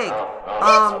want the wig.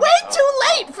 It's way too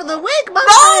late for the wig, my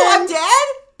friend. I'm dead?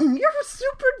 You're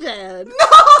super dead. No!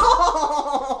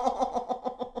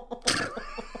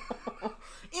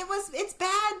 It's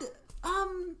bad,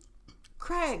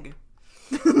 Craig.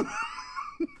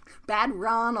 Bad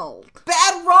Ronald.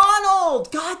 Bad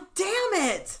Ronald! God damn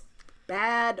it!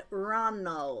 Bad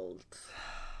Ronald.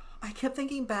 I kept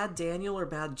thinking Bad Daniel or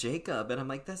Bad Jacob, and I'm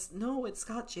like, it's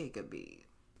Scott Jacoby.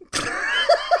 Wait,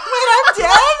 I'm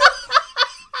dead?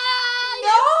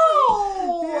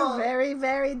 No! You're very,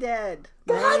 very dead.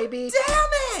 God Maybe. Damn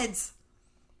it!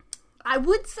 I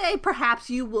would say perhaps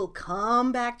you will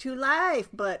come back to life,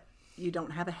 but you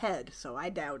don't have a head, so I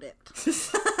doubt it.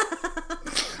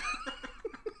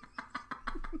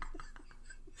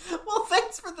 Well,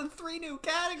 thanks for the 3 new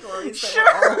categories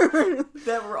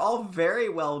that were all very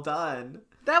well done.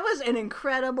 That was an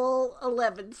incredible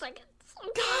 11 seconds.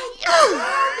 God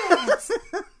damn it!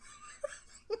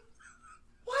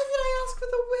 Why did I ask for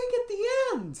the wig at the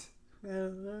end? I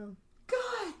don't know.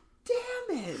 God damn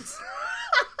it!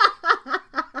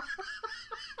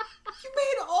 You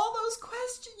made all those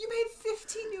questions. You made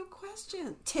 15 new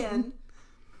questions. 10.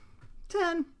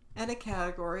 10. And a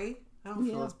category. I don't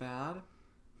feel Yeah. as bad.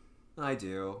 I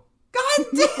do. God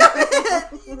damn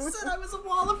it! You said I was a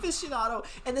wall aficionado.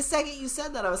 And the second you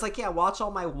said that, I was like, yeah, watch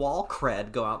all my wall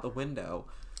cred go out the window.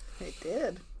 It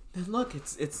did. And look,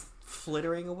 it's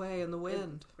flittering away in the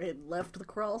wind. It left the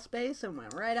crawl space and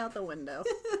went right out the window.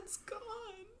 It's gone.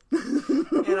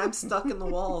 And I'm stuck in the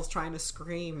walls trying to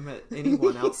scream at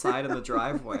anyone outside in the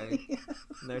driveway.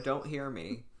 And they don't hear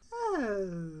me.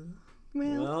 Oh,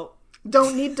 well, Well,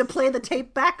 don't need to play the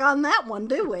tape back on that one,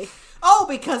 do we? oh,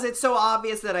 because it's so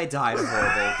obvious that I died a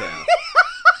horrible death.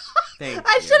 Thank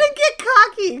I you. shouldn't get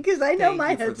cocky because I know Thank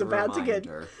my you for head's the about to get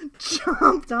reminder.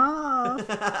 chomped off.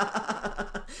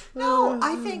 No,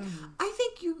 I think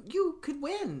you could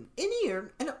win any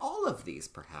or and all of these,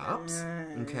 perhaps.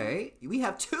 Okay, we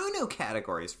have 2 new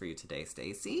categories for you today,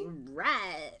 Stacy.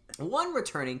 Right. 1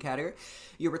 returning category.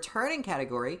 Your returning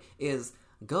category is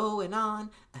going on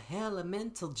a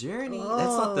elemental journey.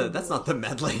 That's not the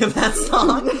medley of that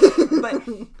song. But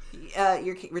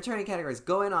your returning category is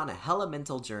going on a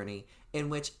elemental journey, in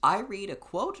which I read a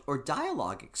quote or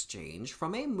dialogue exchange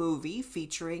from a movie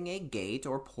featuring a gate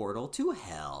or portal to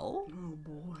hell. Oh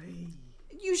boy.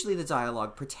 usually the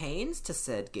dialogue pertains to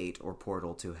said gate or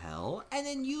portal to hell, and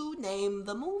then you name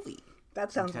the movie.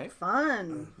 That sounds like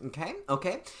fun. Okay.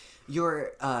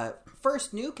 Your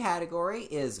first new category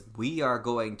is We Are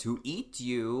Going to Eat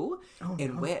You,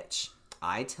 which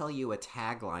I tell you a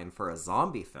tagline for a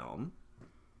zombie film.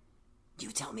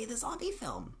 You tell me the zombie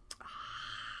film.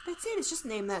 That's it. It's just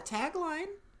name that tagline.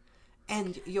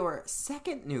 And your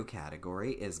second new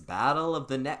category is Battle of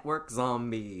the Network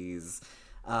Zombies,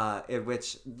 in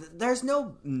which there's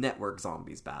no network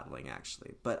zombies battling,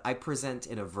 actually. But I present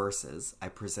in a versus. I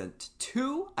present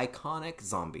 2 iconic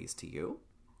zombies to you,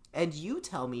 and you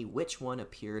tell me which one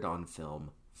appeared on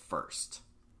film first.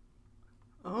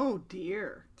 Oh,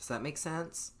 dear. Does that make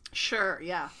sense? Sure,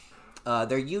 yeah.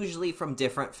 They're usually from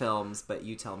different films, but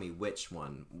you tell me which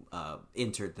one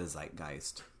entered the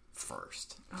zeitgeist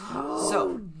first. Oh,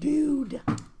 so, dude.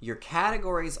 Your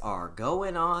categories are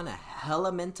Going on a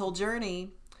Hellimental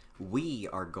Journey, We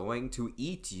Are Going to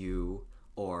Eat You,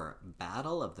 or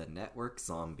Battle of the Network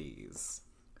Zombies.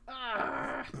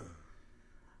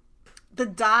 The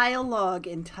dialogue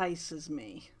entices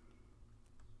me.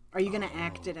 Are you going to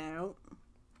act it out?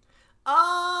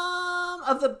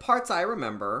 Of the parts I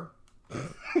remember.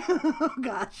 Oh,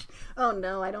 gosh. Oh,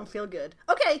 no, I don't feel good.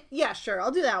 Okay, yeah, sure, I'll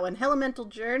do that one. Hellimental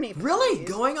Journey, please. Really?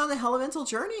 Going on the Hellimental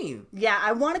Journey? Yeah,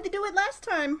 I wanted to do it last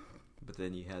time. But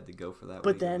then you had to go for that.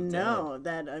 But then, no,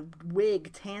 that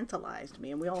wig tantalized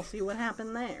me, and we all see what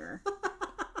happened there.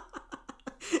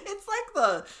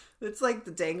 It's like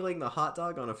the dangling the hot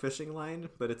dog on a fishing line,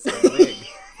 but it's a wig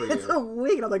for you. It's a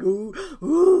wig, and I'm like, ooh,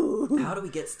 ooh. How do we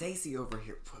get Stacy over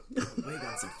here? Put a wig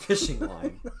on some fishing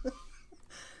line.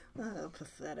 Oh,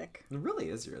 pathetic. It really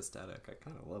is your aesthetic. I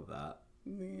kind of love that.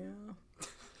 Yeah.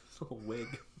 Little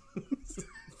wig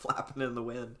flapping in the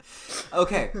wind.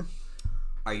 Okay.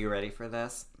 Are you ready for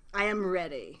this? I am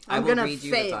ready. I will read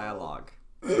you the dialogue.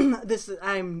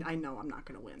 I know I'm not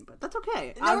going to win, but that's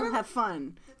okay. I will have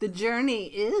fun. The journey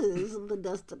is the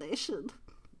destination.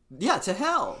 Yeah, to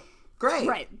hell. Great.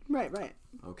 Right.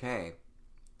 Okay.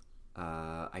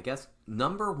 I guess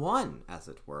number 1, as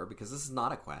it were, because this is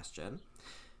not a question.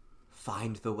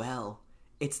 Find the well.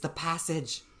 It's the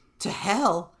passage to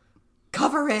hell.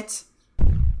 Cover it.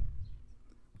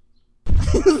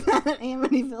 Is that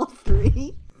Amityville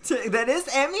 3? That is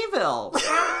Amityville.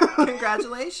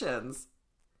 Congratulations.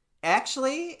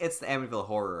 Actually, it's the Amityville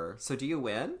Horror. So do you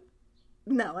win?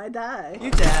 No, I die.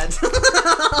 You dead. Fucking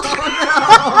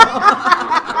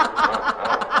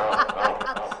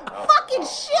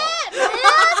shit, man!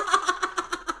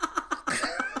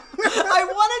 I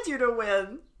wanted you to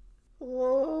win.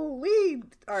 Whoa, we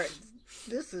are.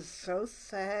 This is so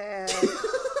sad.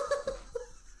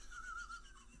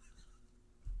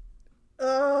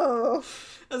 Oh.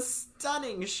 A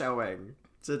stunning showing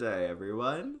today,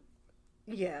 everyone.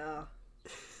 Yeah.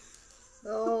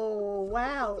 Oh,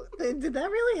 wow. Did that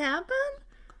really happen?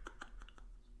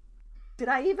 Did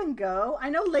I even go? I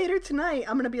know later tonight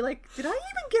I'm going to be like, did I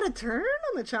even get a turn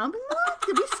on the chopping block?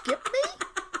 Did we skip me?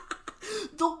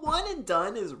 The one and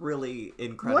done is really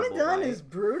incredible. One and done right? is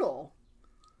brutal.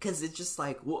 Because it's just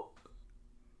like, whoa.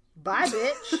 Bye,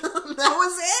 bitch. That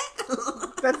was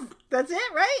it? That's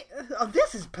it, right? Oh,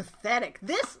 this is pathetic.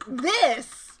 This.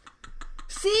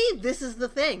 See, this is the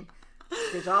thing.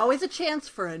 There's always a chance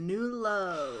for a new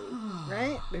low,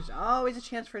 right? There's always a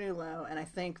chance for a new low, and I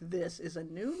think this is a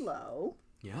new low.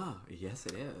 Yeah, yes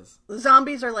it is. The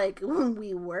zombies are like,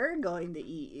 we were going to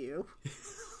eat you.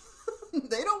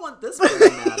 They don't want this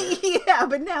brain matter. Yeah,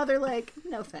 but now they're like,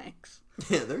 no thanks.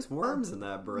 Yeah, there's worms in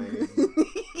that brain.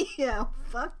 Yeah,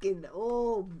 fucking,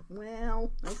 oh,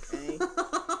 well, okay.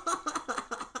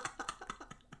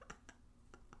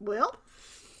 Well,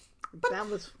 that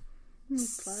was fun.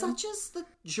 Such is the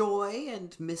joy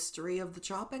and mystery of the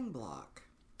chopping block.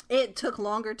 It took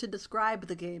longer to describe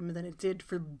the game than it did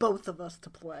for both of us to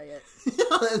play it.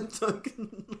 It took,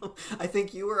 I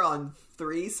think you were on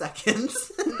 3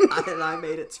 seconds, and I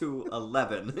made it to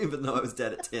 11, even though I was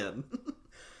dead at 10.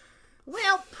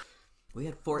 Well, we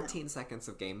had 14 seconds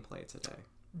of gameplay today.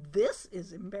 This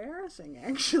is embarrassing,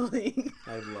 actually.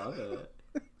 I love it.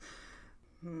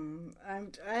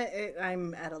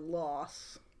 I'm at a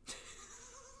loss.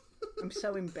 I'm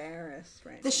so embarrassed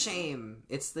right now. The shame.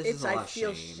 This is a lot of shame.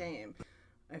 I feel shame.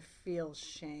 I feel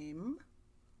shame.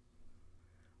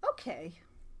 Okay.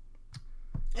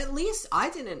 At least I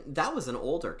didn't. That was an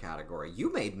older category.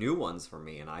 You made new ones for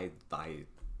me, and I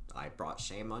brought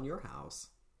shame on your house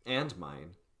and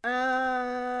mine.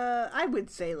 I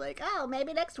would say like, oh,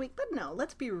 maybe next week, but no.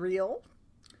 Let's be real.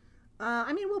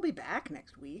 I mean, we'll be back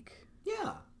next week.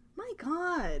 Yeah. My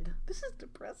God, this is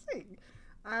depressing.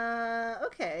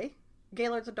 Okay.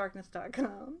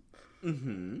 GaylordsofDarkness.com.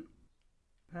 Mm-hmm.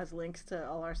 It has links to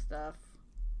all our stuff.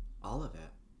 All of it.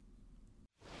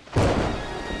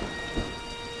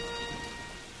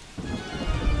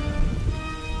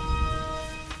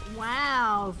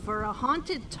 Wow, for a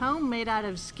haunted tome made out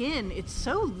of skin, it's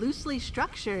so loosely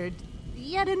structured,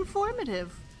 yet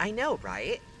informative. I know,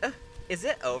 right? Is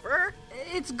it over?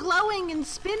 It's glowing and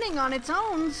spinning on its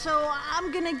own, so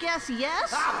I'm gonna guess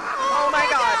yes? Oh my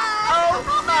god! Oh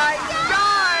my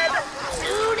god!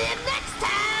 Tune in next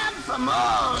time for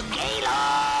more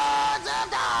Gaylords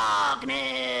of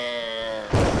Darkness!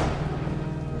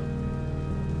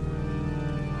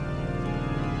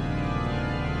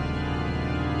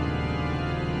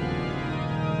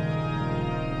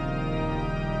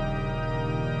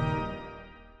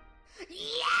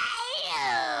 Yeah!